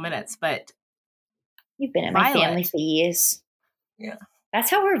couple minutes, but you've been in my family for years. Yeah.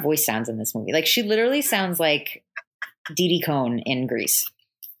 That's how her voice sounds in this movie. Like she literally sounds like Didi Cohn in Grease.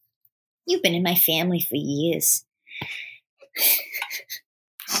 You've been in my family for years.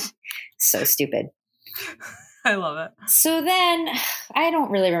 So stupid. I love it. So then I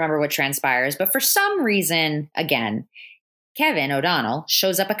don't really remember what transpires, but for some reason, again, Kevin O'Donnell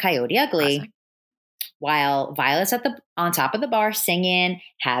shows up at Coyote Ugly. Classic. While Violet's on top of the bar singing,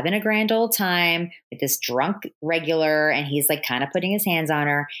 having a grand old time with this drunk regular, and he's like kind of putting his hands on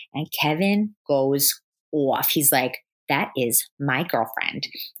her, and Kevin goes off. He's like, that is my girlfriend.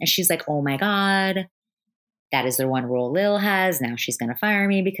 And she's like, oh my God, that is the one rule Lil has. Now she's going to fire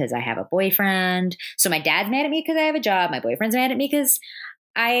me because I have a boyfriend. So my dad's mad at me because I have a job. My boyfriend's mad at me because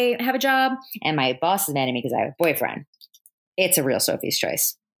I have a job. And my boss is mad at me because I have a boyfriend. It's a real Sophie's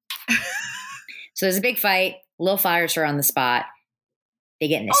Choice. So there's a big fight. Lil fires her on the spot. They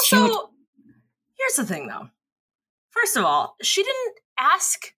get in this huge... Here's the thing, though. First of all, she didn't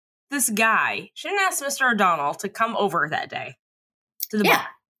ask this guy. She didn't ask Mr. O'Donnell to come over that day to the bar.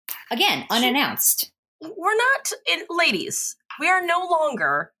 Again, unannounced. We're not... ladies, we are no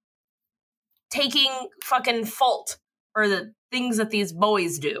longer taking fucking fault for the things that these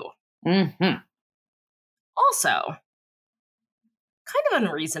boys do. Mm-hmm. Also... kind of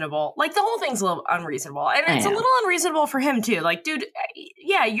unreasonable. Like the whole thing's a little unreasonable, and it's a little unreasonable for him too. Like, dude,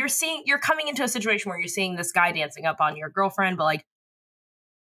 yeah, you're coming into a situation where you're seeing this guy dancing up on your girlfriend, but like,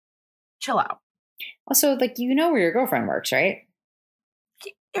 chill out. Also, like, you know where your girlfriend works, right?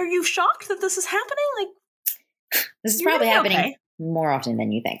 Are you shocked that this is happening? Like, this is probably happening more often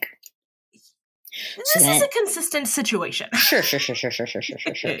than you think. This is a consistent situation. Sure.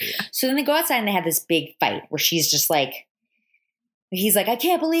 So then they go outside and they have this big fight where she's just like, he's like, I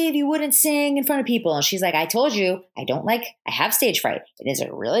can't believe you wouldn't sing in front of people. And she's like, I told you, I have stage fright. It is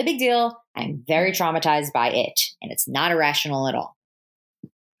a really big deal. I'm very traumatized by it. And it's not irrational at all.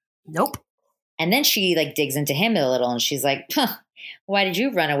 Nope. And then she like digs into him a little and she's like, why did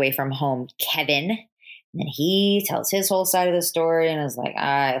you run away from home, Kevin? And then he tells his whole side of the story and is like,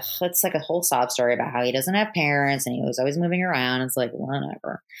 it's like a whole sob story about how he doesn't have parents and he was always moving around. It's like,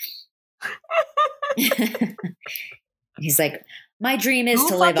 whatever. He's like, my dream is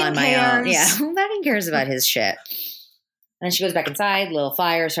to live on my own. Yeah, who fucking cares about his shit? And then she goes back inside. Lil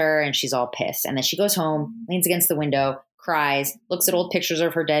fires her, and she's all pissed. And then she goes home, leans against the window, cries, looks at old pictures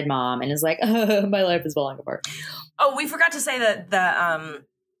of her dead mom, and is like, my life is falling apart. Oh, we forgot to say that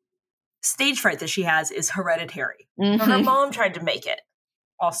stage fright that she has is hereditary. Mhm. So her mom tried to make it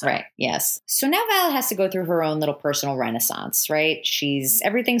also. Right. Yes. So now Violet has to go through her own little personal renaissance, right?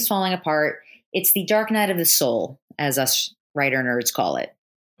 Everything's falling apart. It's the dark night of the soul, as us writer nerds call it.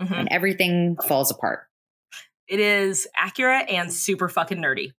 Mhm. And everything falls apart. It is accurate and super fucking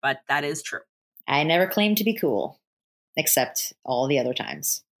nerdy, but that is true. I never claimed to be cool, except all the other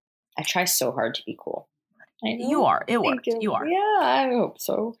times. I try so hard to be cool. You are. It worked. You are. Yeah, I hope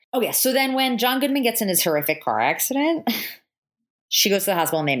so. Oh, yeah. So then when John Goodman gets in his horrific car accident, she goes to the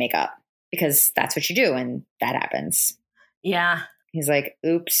hospital and they make up because that's what you do. And that happens. Yeah. He's like,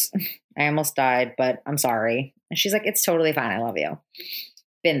 oops, I almost died, but I'm sorry. And she's like, it's totally fine. I love you.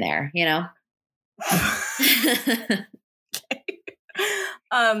 Been there, you know?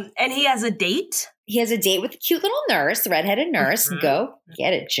 And he has a date. He has a date with a cute little nurse, the redheaded nurse. Mhm. Go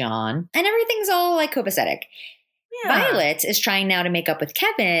get it, John. And everything's all like copacetic. Yeah. Violet is trying now to make up with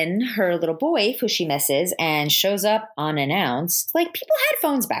Kevin, her little boy, who she misses, and shows up unannounced. Like, people had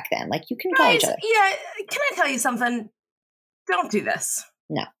phones back then. Like, you can call each other. Yeah. Can I tell you something? Don't do this.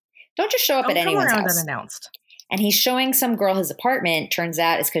 No. Don't just show up Don't at come anyone's around house. unannounced. And he's showing some girl his apartment. Turns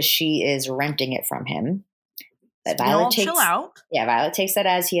out it's because she is renting it from him. But Violet takes, chill out. Yeah, Violet takes that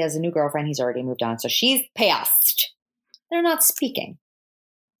as he has a new girlfriend. He's already moved on. So she's pissed. They're not speaking.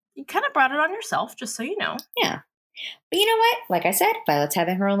 You kind of brought it on yourself, just so you know. Yeah. But you know what? Like I said, Violet's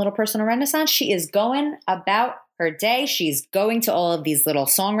having her own little personal renaissance. She is going about her day. She's going to all of these little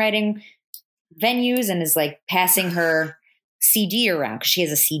songwriting venues and is like passing her CD around because she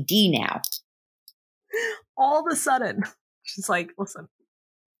has a CD now. All of a sudden, she's like, listen.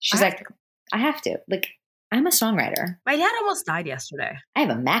 She's like, I have to. Like, I'm a songwriter. My dad almost died yesterday. I have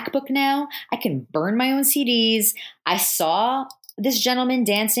a MacBook now. I can burn my own CDs. I saw this gentleman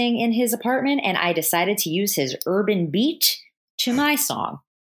dancing in his apartment and I decided to use his urban beat to my song.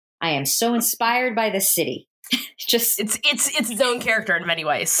 I am so inspired by this city. Just it's its own character in many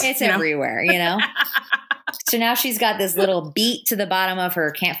ways. It's everywhere, you know? So now she's got this little beat to the bottom of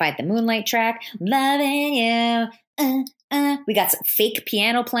her Can't Fight the Moonlight track. Loving you. We got some fake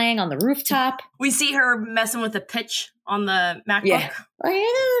piano playing on the rooftop. We see her messing with the pitch on the MacBook. Yeah.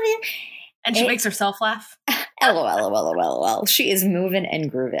 And she makes herself laugh. LOL. She is moving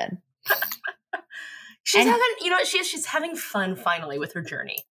and grooving. She's having, you know what she is? She's having fun finally with her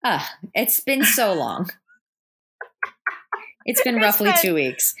journey. It's been so long. It's been roughly 2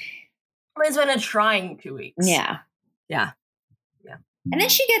 weeks. It's been a trying 2 weeks. Yeah. Yeah. And then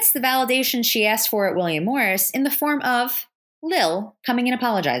she gets the validation she asked for at William Morris in the form of Lil coming and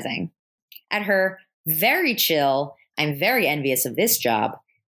apologizing at her very chill, I'm very envious of this job,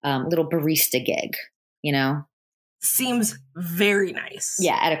 little barista gig, you know? Seems very nice.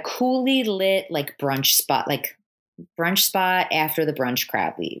 Yeah, at a coolly lit like brunch spot after the brunch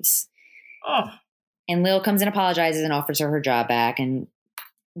crowd leaves. Oh. And Lil comes and apologizes and offers her job back. And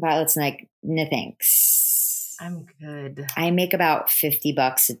Violet's like, no thanks. I'm good. I make about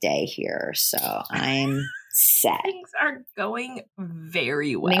 $50 a day here, so I'm set. Things are going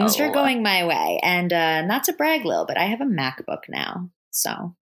very well. Things are going my way. And not to brag, Lil, but I have a MacBook now.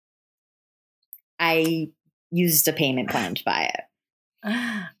 So I used a payment plan to buy it.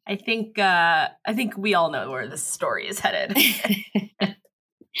 I think we all know where this story is headed.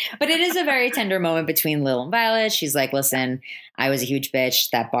 But it is a very tender moment between Lil and Violet. She's like, listen, I was a huge bitch.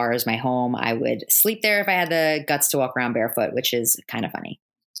 That bar is my home. I would sleep there if I had the guts to walk around barefoot, which is kind of funny.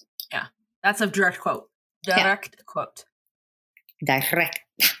 Yeah. That's a direct quote. Direct quote. Direct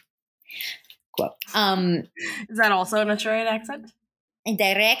quote. Is that also an Australian accent? A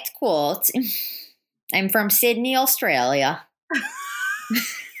direct quote. I'm from Sydney, Australia.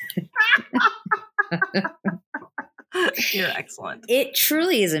 You're excellent. It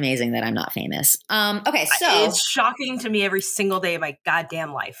truly is amazing that I'm not famous. Okay, so it's shocking to me every single day of my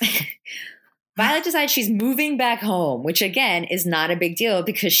goddamn life. Violet decides she's moving back home, which again is not a big deal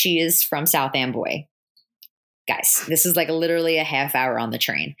because she is from South Amboy. Guys, this is like literally a half hour on the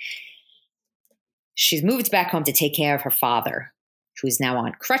train. She's moved back home to take care of her father, who is now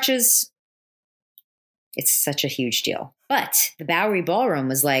on crutches. It's such a huge deal. But the Bowery Ballroom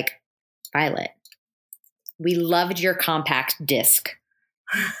was like, Violet, we loved your compact disc.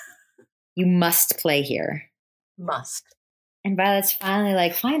 You must play here. Must. And Violet's finally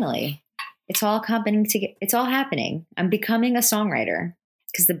like, finally, it's all happening. I'm becoming a songwriter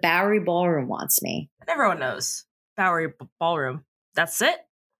because the Bowery Ballroom wants me. Everyone knows Bowery Ballroom. That's it.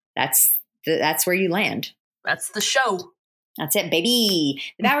 That's where you land. That's the show. That's it, baby.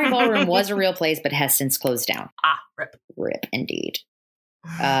 The Bowery Ballroom was a real place, but has since closed down. Rip. Rip, indeed.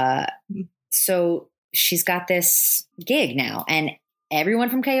 So she's got this gig now. And everyone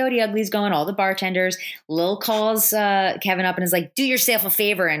from Coyote Ugly's going, all the bartenders. Lil calls Kevin up and is like, do yourself a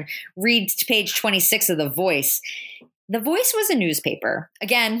favor and read page 26 of The Voice. The Voice was a newspaper.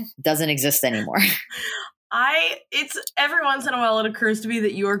 Again, doesn't exist anymore. It's every once in a while it occurs to me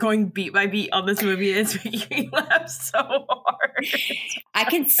that you are going beat by beat on this movie, and it's making me laugh so hard. I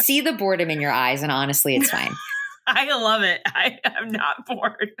can see the boredom in your eyes, and honestly, it's fine. I love it. I am not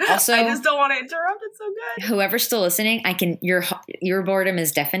bored. Also, I just don't want to interrupt. It's so good. Whoever's still listening, your boredom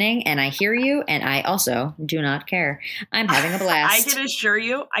is deafening, and I hear you, and I also do not care. I'm having a blast. I can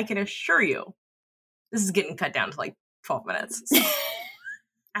assure you, this is getting cut down to like 12 minutes. So.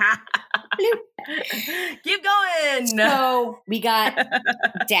 Keep going. So we got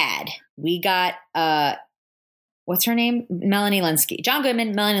Dad. We got what's her name? Melanie Lynskey. John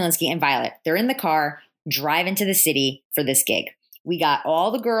Goodman, Melanie Lynskey, and Violet. They're in the car driving to the city for this gig. We got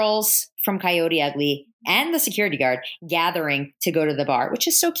all the girls from Coyote Ugly and the security guard gathering to go to the bar, which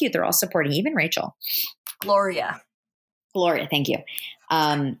is so cute. They're all supporting, even Rachel. Gloria, thank you.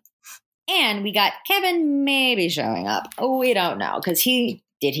 And we got Kevin maybe showing up. Oh, we don't know, because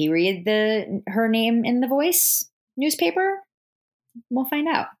did he read her name in The Voice newspaper? We'll find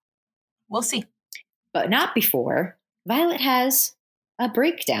out. We'll see. But not before Violet has a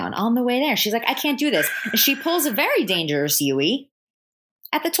breakdown on the way there. She's like, I can't do this. And she pulls a very dangerous Yui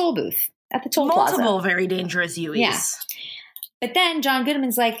at the toll booth, at the toll plaza. Multiple very dangerous Yuis. Yeah. But then John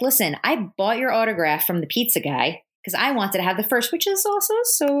Goodman's like, listen, I bought your autograph from the pizza guy because I wanted to have the first, which is also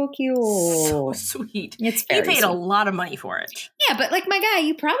so cute. So sweet. It's he paid a lot of money for it. Yeah, but like, my guy,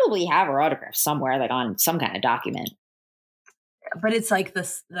 you probably have her autograph somewhere, like on some kind of document. But it's like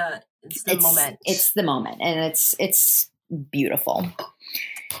it's the moment. It's the moment, and it's beautiful.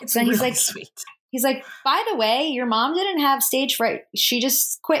 It's so really he's like, sweet. He's like, by the way, your mom didn't have stage fright. She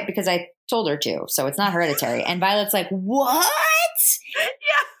just quit because I told her to. So it's not hereditary. And Violet's like, what?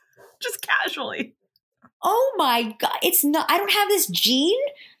 Yeah, just casually. Oh my God. It's not, I don't have this gene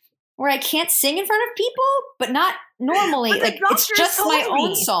where I can't sing in front of people, but not normally. But like, it's just my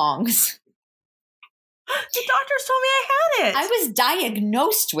own songs. The doctors told me I had it. I was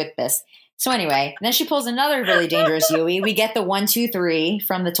diagnosed with this. So anyway, then she pulls another really dangerous Yui. We get the 1, 2, 3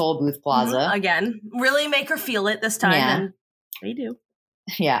 from the toll booth plaza. Mm-hmm. Again, really make her feel it this time. Yeah. And they do.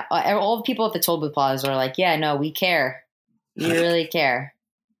 Yeah. All the people at the toll booth plaza are like, yeah, no, we care. We really care.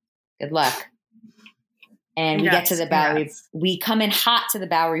 Good luck. And we get to the Bowery. We come in hot to the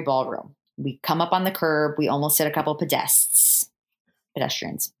Bowery Ballroom. We come up on the curb. We almost hit a couple pedestrians.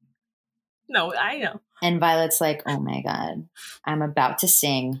 No, I know. And Violet's like, oh my God, I'm about to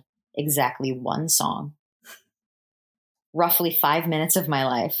sing exactly one song, roughly 5 minutes of my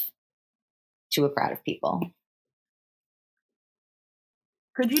life, to a crowd of people.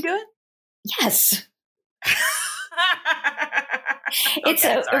 Could you do it? Yes. It's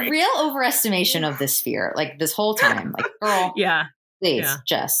a real overestimation of this fear, like this whole time. Like, girl, please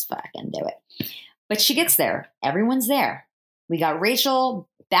just fucking do it. But she gets there. Everyone's there. We got Rachel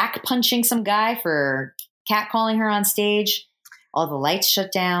back punching some guy for catcalling her on stage. All the lights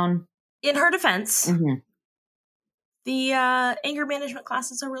shut down. In her defense, the anger management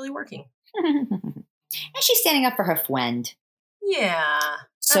classes are really working. And she's standing up for her friend. Yeah.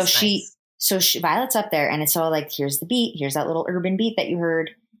 So Violet's up there, and it's all like, here's the beat. Here's that little urban beat that you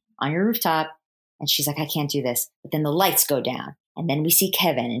heard on your rooftop. And she's like, I can't do this. But then the lights go down. And then we see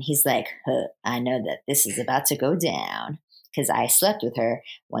Kevin, and he's like, I know that this is about to go down because I slept with her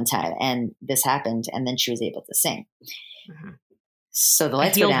one time, and this happened. And then she was able to sing. Mm-hmm. So the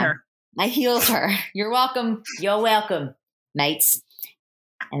lights go down. I healed her. You're welcome. You're welcome, mates.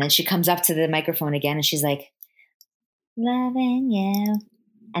 And then she comes up to the microphone again, and she's like, loving you.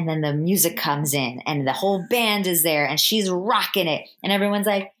 And then the music comes in, and the whole band is there, and she's rocking it. And everyone's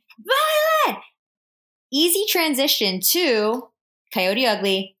like, Violet! Easy transition to Coyote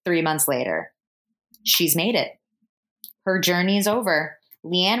Ugly 3 months later. She's made it. Her journey is over.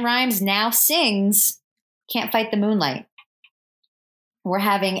 Leanne Rimes now sings Can't Fight the Moonlight. We're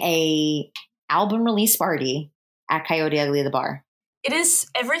having a album release party at Coyote Ugly, the bar.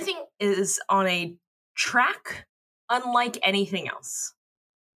 Everything is on a track unlike anything else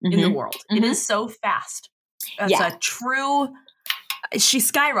in the world. Mm-hmm. It is so fast. It's a true, she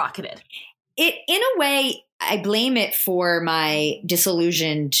skyrocketed. It, in a way, I blame it for my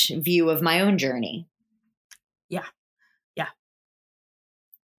disillusioned view of my own journey. Yeah. Yeah.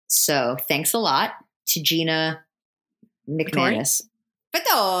 So thanks a lot to Gina McManus.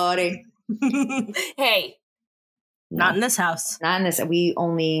 Vittori. Hey, not in this house. Not in this. We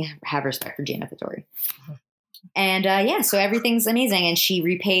only have respect for Gina Vittori. And so everything's amazing. And she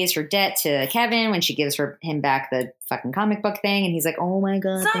repays her debt to Kevin when she gives him back the fucking comic book thing. And he's like, oh my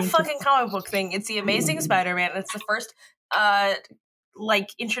God. It's not a fucking comic book thing. It's the Amazing Spider-Man. It's the first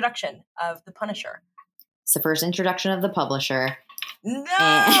introduction of the Punisher. It's the first introduction of the publisher. No!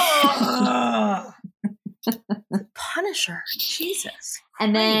 Punisher. Jesus.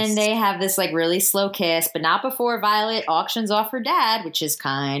 And then Christ. they have this like really slow kiss, but not before Violet auctions off her dad, which is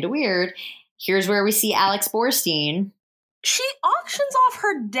kind of weird. Here's where we see Alex Borstein. She auctions off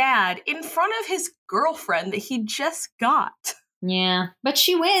her dad in front of his girlfriend that he just got. Yeah, but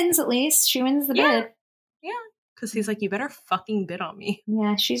she wins at least. She wins the bid. Yeah, because he's like, you better fucking bid on me.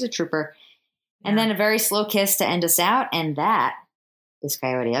 Yeah, she's a trooper. Yeah. And then a very slow kiss to end us out, and that is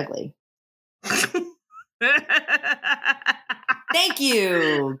Coyote Ugly. Thank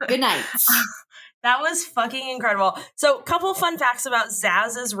you. Good night. That was fucking incredible. So, couple fun facts about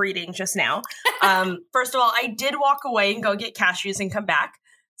Zaz's reading just now. First of all, I did walk away and go get cashews and come back.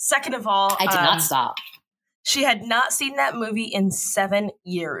 Second of all, I did not stop. She had not seen that movie in 7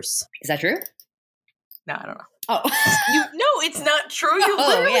 years. Is that true? No, I don't know. Oh. No, it's not true. You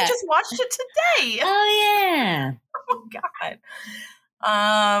literally just watched it today. Oh, yeah. Oh,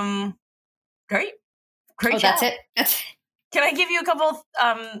 God. Great. Great job. That's it? That's it. Can I give you a couple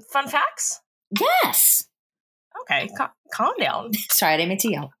fun facts? Yes. Okay, calm down. Sorry, I didn't mean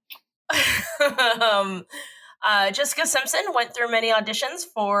to yell. Jessica Simpson went through many auditions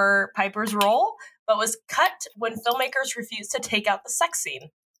for Piper's role, but was cut when filmmakers refused to take out the sex scene.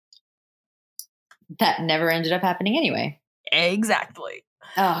 That never ended up happening anyway. Exactly.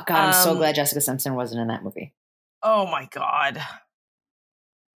 Oh, God, I'm so glad Jessica Simpson wasn't in that movie. Oh, my God.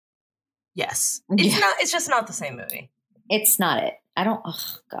 Yes. It's just not the same movie. It's not it. Oh,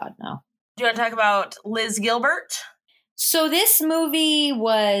 God, no. Do you want to talk about Liz Gilbert? So this movie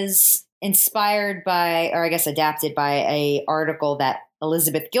was inspired by, or I guess adapted by, a article that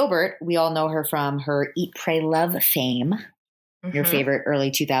Elizabeth Gilbert, we all know her from her Eat, Pray, Love fame, your favorite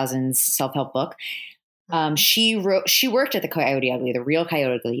early 2000s self-help book. She worked at the Coyote Ugly, the real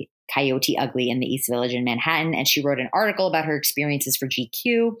Coyote Ugly in the East Village in Manhattan, and she wrote an article about her experiences for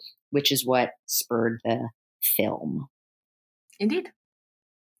GQ, which is what spurred the film. Indeed.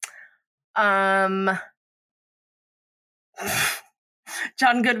 John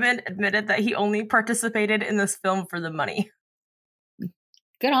Goodman admitted that he only participated in this film for the money.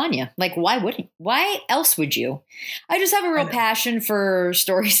 Good on you. Like, why else would you? I just have a real passion for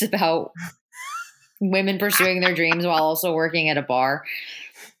stories about women pursuing their dreams while also working at a bar.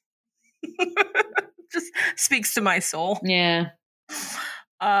 Just speaks to my soul. Yeah.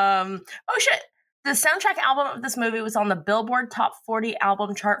 Oh shit. The soundtrack album of this movie was on the Billboard Top 40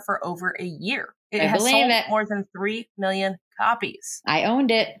 album chart for over a year. It has sold more than 3 million copies. I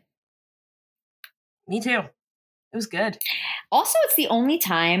owned it. Me too. It was good. Also, it's the only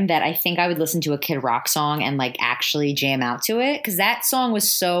time that I think I would listen to a Kid Rock song and like actually jam out to it, because that song was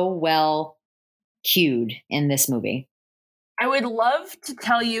so well cued in this movie. I would love to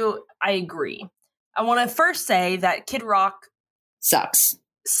tell you I agree. I want to first say that Kid Rock sucks.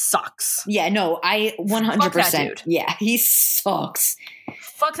 Yeah, no, I 100%. Yeah, he sucks.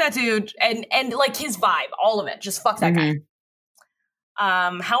 Fuck that dude, and like his vibe, all of it. Just fuck that guy.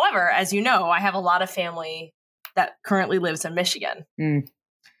 However, as you know, I have a lot of family that currently lives in Michigan.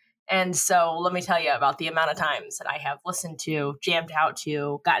 And so let me tell you about the amount of times that I have listened to, jammed out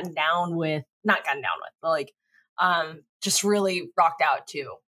to, not gotten down with, but like just really rocked out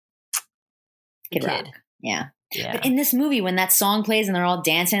to Kid Rock. Yeah. But in this movie, when that song plays and they're all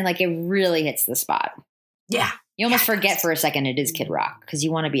dancing, like it really hits the spot. Yeah. You almost forget for a second it is Kid Rock because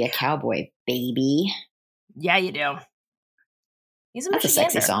you want to be a cowboy, baby. Yeah, you do. He's a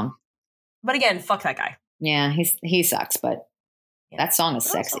sexy song. But again, fuck that guy. Yeah, he sucks, but that song is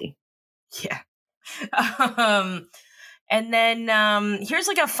sexy. Yeah. And then here's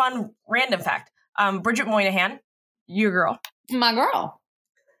like a fun random fact. Bridget Moynihan, your girl. My girl.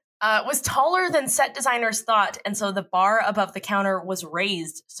 Was taller than set designers thought, and so the bar above the counter was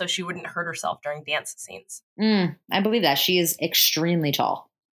raised so she wouldn't hurt herself during dance scenes. I believe that. She is extremely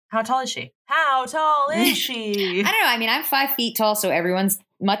tall. How tall is she? How tall is she? I don't know. I mean, I'm 5 feet tall, so everyone's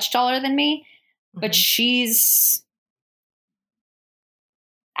much taller than me. But she's...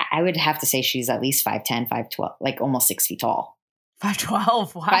 I would have to say she's at least 5'10", 5'12", like almost 6 feet tall.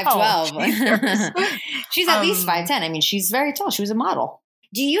 5'12", wow. 5'12". She's at least 5'10". I mean, she's very tall. She was a model.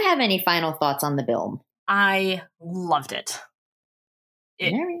 Do you have any final thoughts on the film? I loved it.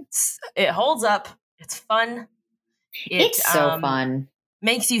 It holds up. It's fun. It's so fun.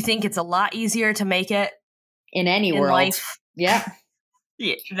 Makes you think it's a lot easier to make it in any world. Life. Yeah.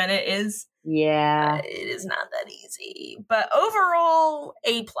 Than it is Yeah. It is not that easy. But overall,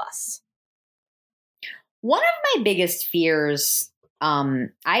 A+. One of my biggest fears,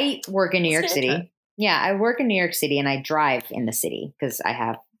 I work in New York City. Yeah, I work in New York City and I drive in the city because I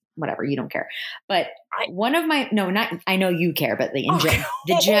have whatever, you don't care. But one of my, no, not, I know you care, but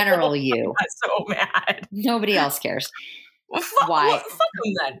the general you. I'm so mad. Nobody else cares. Well, Why? Fuck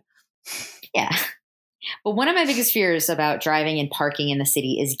them then. Yeah. But one of my biggest fears about driving and parking in the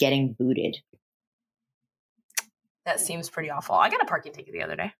city is getting booted. That seems pretty awful. I got a parking ticket the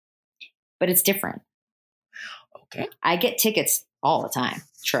other day. But it's different. Okay. I get tickets all the time.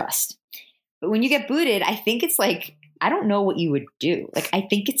 Trust. But when you get booted, I think it's like, I don't know what you would do. Like, I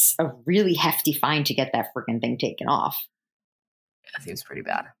think it's a really hefty fine to get that freaking thing taken off. That seems pretty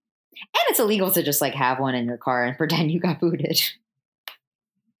bad. And it's illegal to just like have one in your car and pretend you got booted.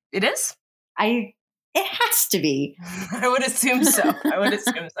 It is? It has to be. I would assume so.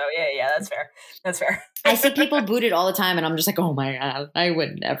 Yeah, that's fair. That's fair. I see people booted all the time and I'm just like, oh my God, I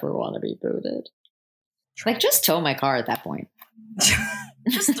would never want to be booted. Like, just tow my car at that point.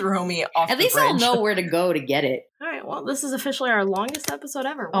 Just throw me off At least I'll know where to go to get it. All right, well, this is officially our longest episode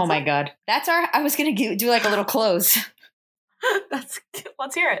ever. Oh my God. I was going to do like a little close. Let's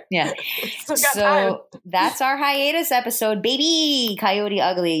hear it. Yeah. So that's our hiatus episode, baby. Coyote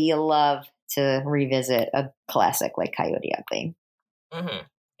Ugly. You'll love to revisit a classic like Coyote Ugly. Mm-hmm.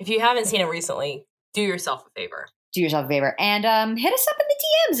 If you haven't seen it recently, do yourself a favor. And hit us up in the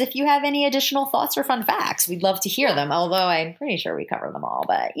DMs if you have any additional thoughts or fun facts. We'd love to hear them, although I'm pretty sure we cover them all.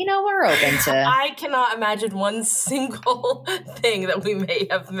 But, we're open to... I cannot imagine one single thing that we may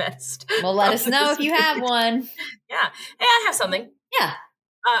have missed. Well, let us know if you have one. Yeah. Hey, I have something. Yeah.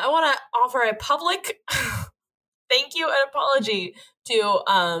 I want to offer a public thank you and apology to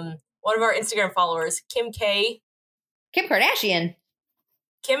one of our Instagram followers, Kim Kardashian.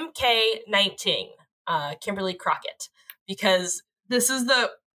 Kim K19. Kimberly Crockett, because this is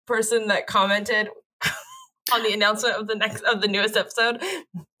the person that commented on the announcement of the newest episode.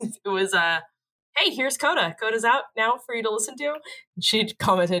 It was hey, here's Coda. Coda's out now for you to listen to. And she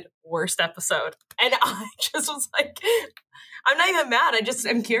commented, worst episode. And I just was like, I'm not even mad.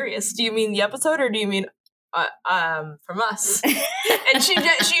 I'm curious. Do you mean the episode or do you mean from us? And she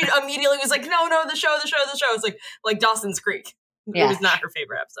immediately was like, no, the show. It's like Dawson's Creek. Yeah. It was not her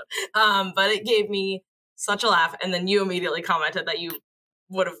favorite episode. But it gave me such a laugh. And then you immediately commented that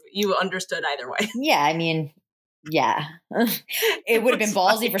you understood either way. Yeah, I mean, yeah. It would have been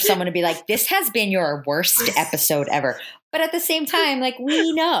ballsy for someone to be like, this has been your worst episode ever. But at the same time, like,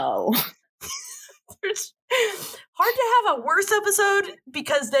 we know. It's hard to have a worse episode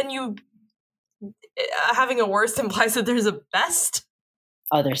because then having a worst implies that there's a best.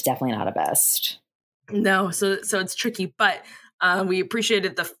 Oh, there's definitely not a best. No, so it's tricky, but we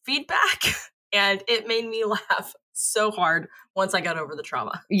appreciated the feedback, and it made me laugh so hard once I got over the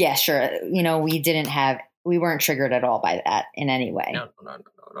trauma. Yeah, sure. We weren't triggered at all by that in any way. No.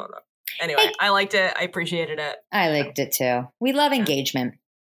 Anyway, I liked it. I appreciated it. I liked it too. We love engagement.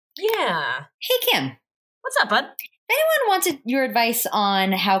 Yeah. Hey, Kim. What's up, bud? If anyone wanted your advice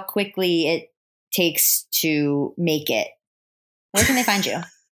on how quickly it takes to make it, where can they find you?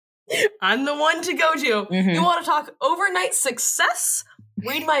 I'm the one to go to. Mm-hmm. You want to talk overnight success?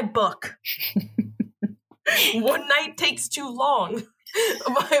 Read my book. One night takes too long.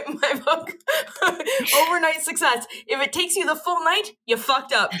 My book, Overnight Success. If it takes you the full night, you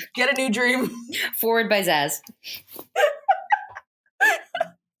fucked up. Get a new dream. Forward by Zaz.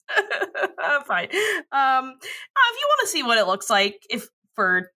 Fine. If you want to see what it looks like, if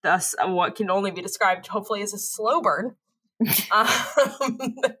for us, what can only be described, hopefully, as a slow burn,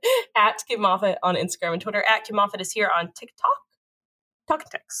 at Kim Moffitt on Instagram and Twitter. At Kim Moffitt is here on TikTok.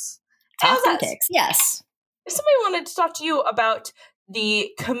 Talkatics. Yes. If somebody wanted to talk to you about the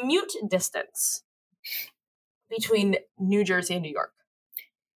commute distance between New Jersey and New York.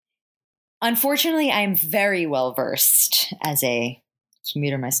 Unfortunately, I'm very well versed as a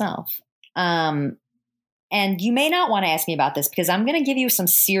commuter myself. And you may not want to ask me about this because I'm going to give you some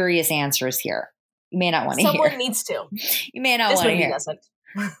serious answers here. You may not want to hear. Someone needs to. You may not want to hear. Doesn't.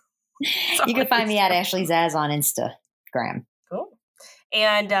 You can find me at Ashley Zaz on Instagram. Cool.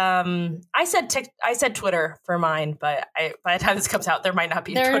 And I said Twitter for mine, but by the time this comes out, there might not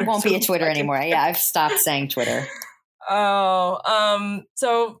be. There won't be a Twitter anymore. Yeah, I've stopped saying Twitter. Oh,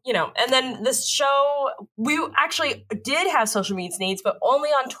 so, and then this show, we actually did have social media needs, but only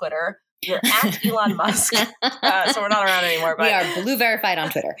on Twitter. You're at Elon Musk, so we're not around anymore. But. We are blue verified on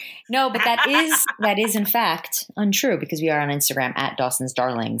Twitter. No, but that is in fact untrue because we are on Instagram at Dawson's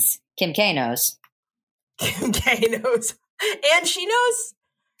Darlings. Kim K knows. Kim K knows. And she knows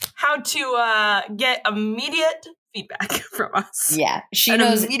how to get immediate feedback from us. Yeah, she An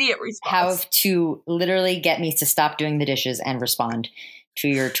knows immediate response. how to literally get me to stop doing the dishes and respond to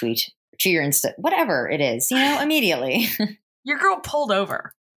your tweet, to your Insta, whatever it is, immediately. Your girl pulled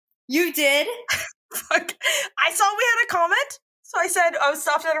over. You did? Fuck. I saw we had a comment, so I said, I was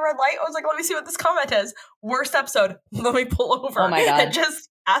stopped at a red light. I was like, let me see what this comment is. Worst episode. Let me pull over. Oh my God. And just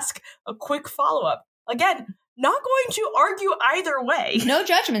ask a quick follow-up. Again, not going to argue either way. No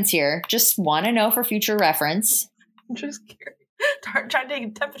judgments here. Just want to know for future reference. Just curious. Trying to take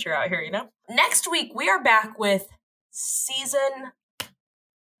a temperature out here, Next week, we are back with season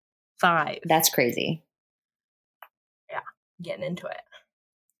 5. That's crazy. Yeah, getting into it.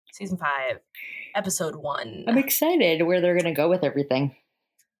 Season 5, episode 1. I'm excited where they're going to go with everything.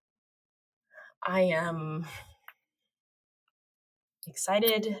 I am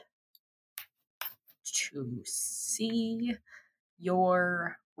excited to see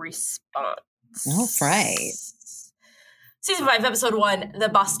your response. All right. Season 5, episode 1, The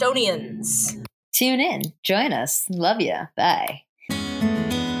Bostonians. Tune in. Join us. Love ya. Bye.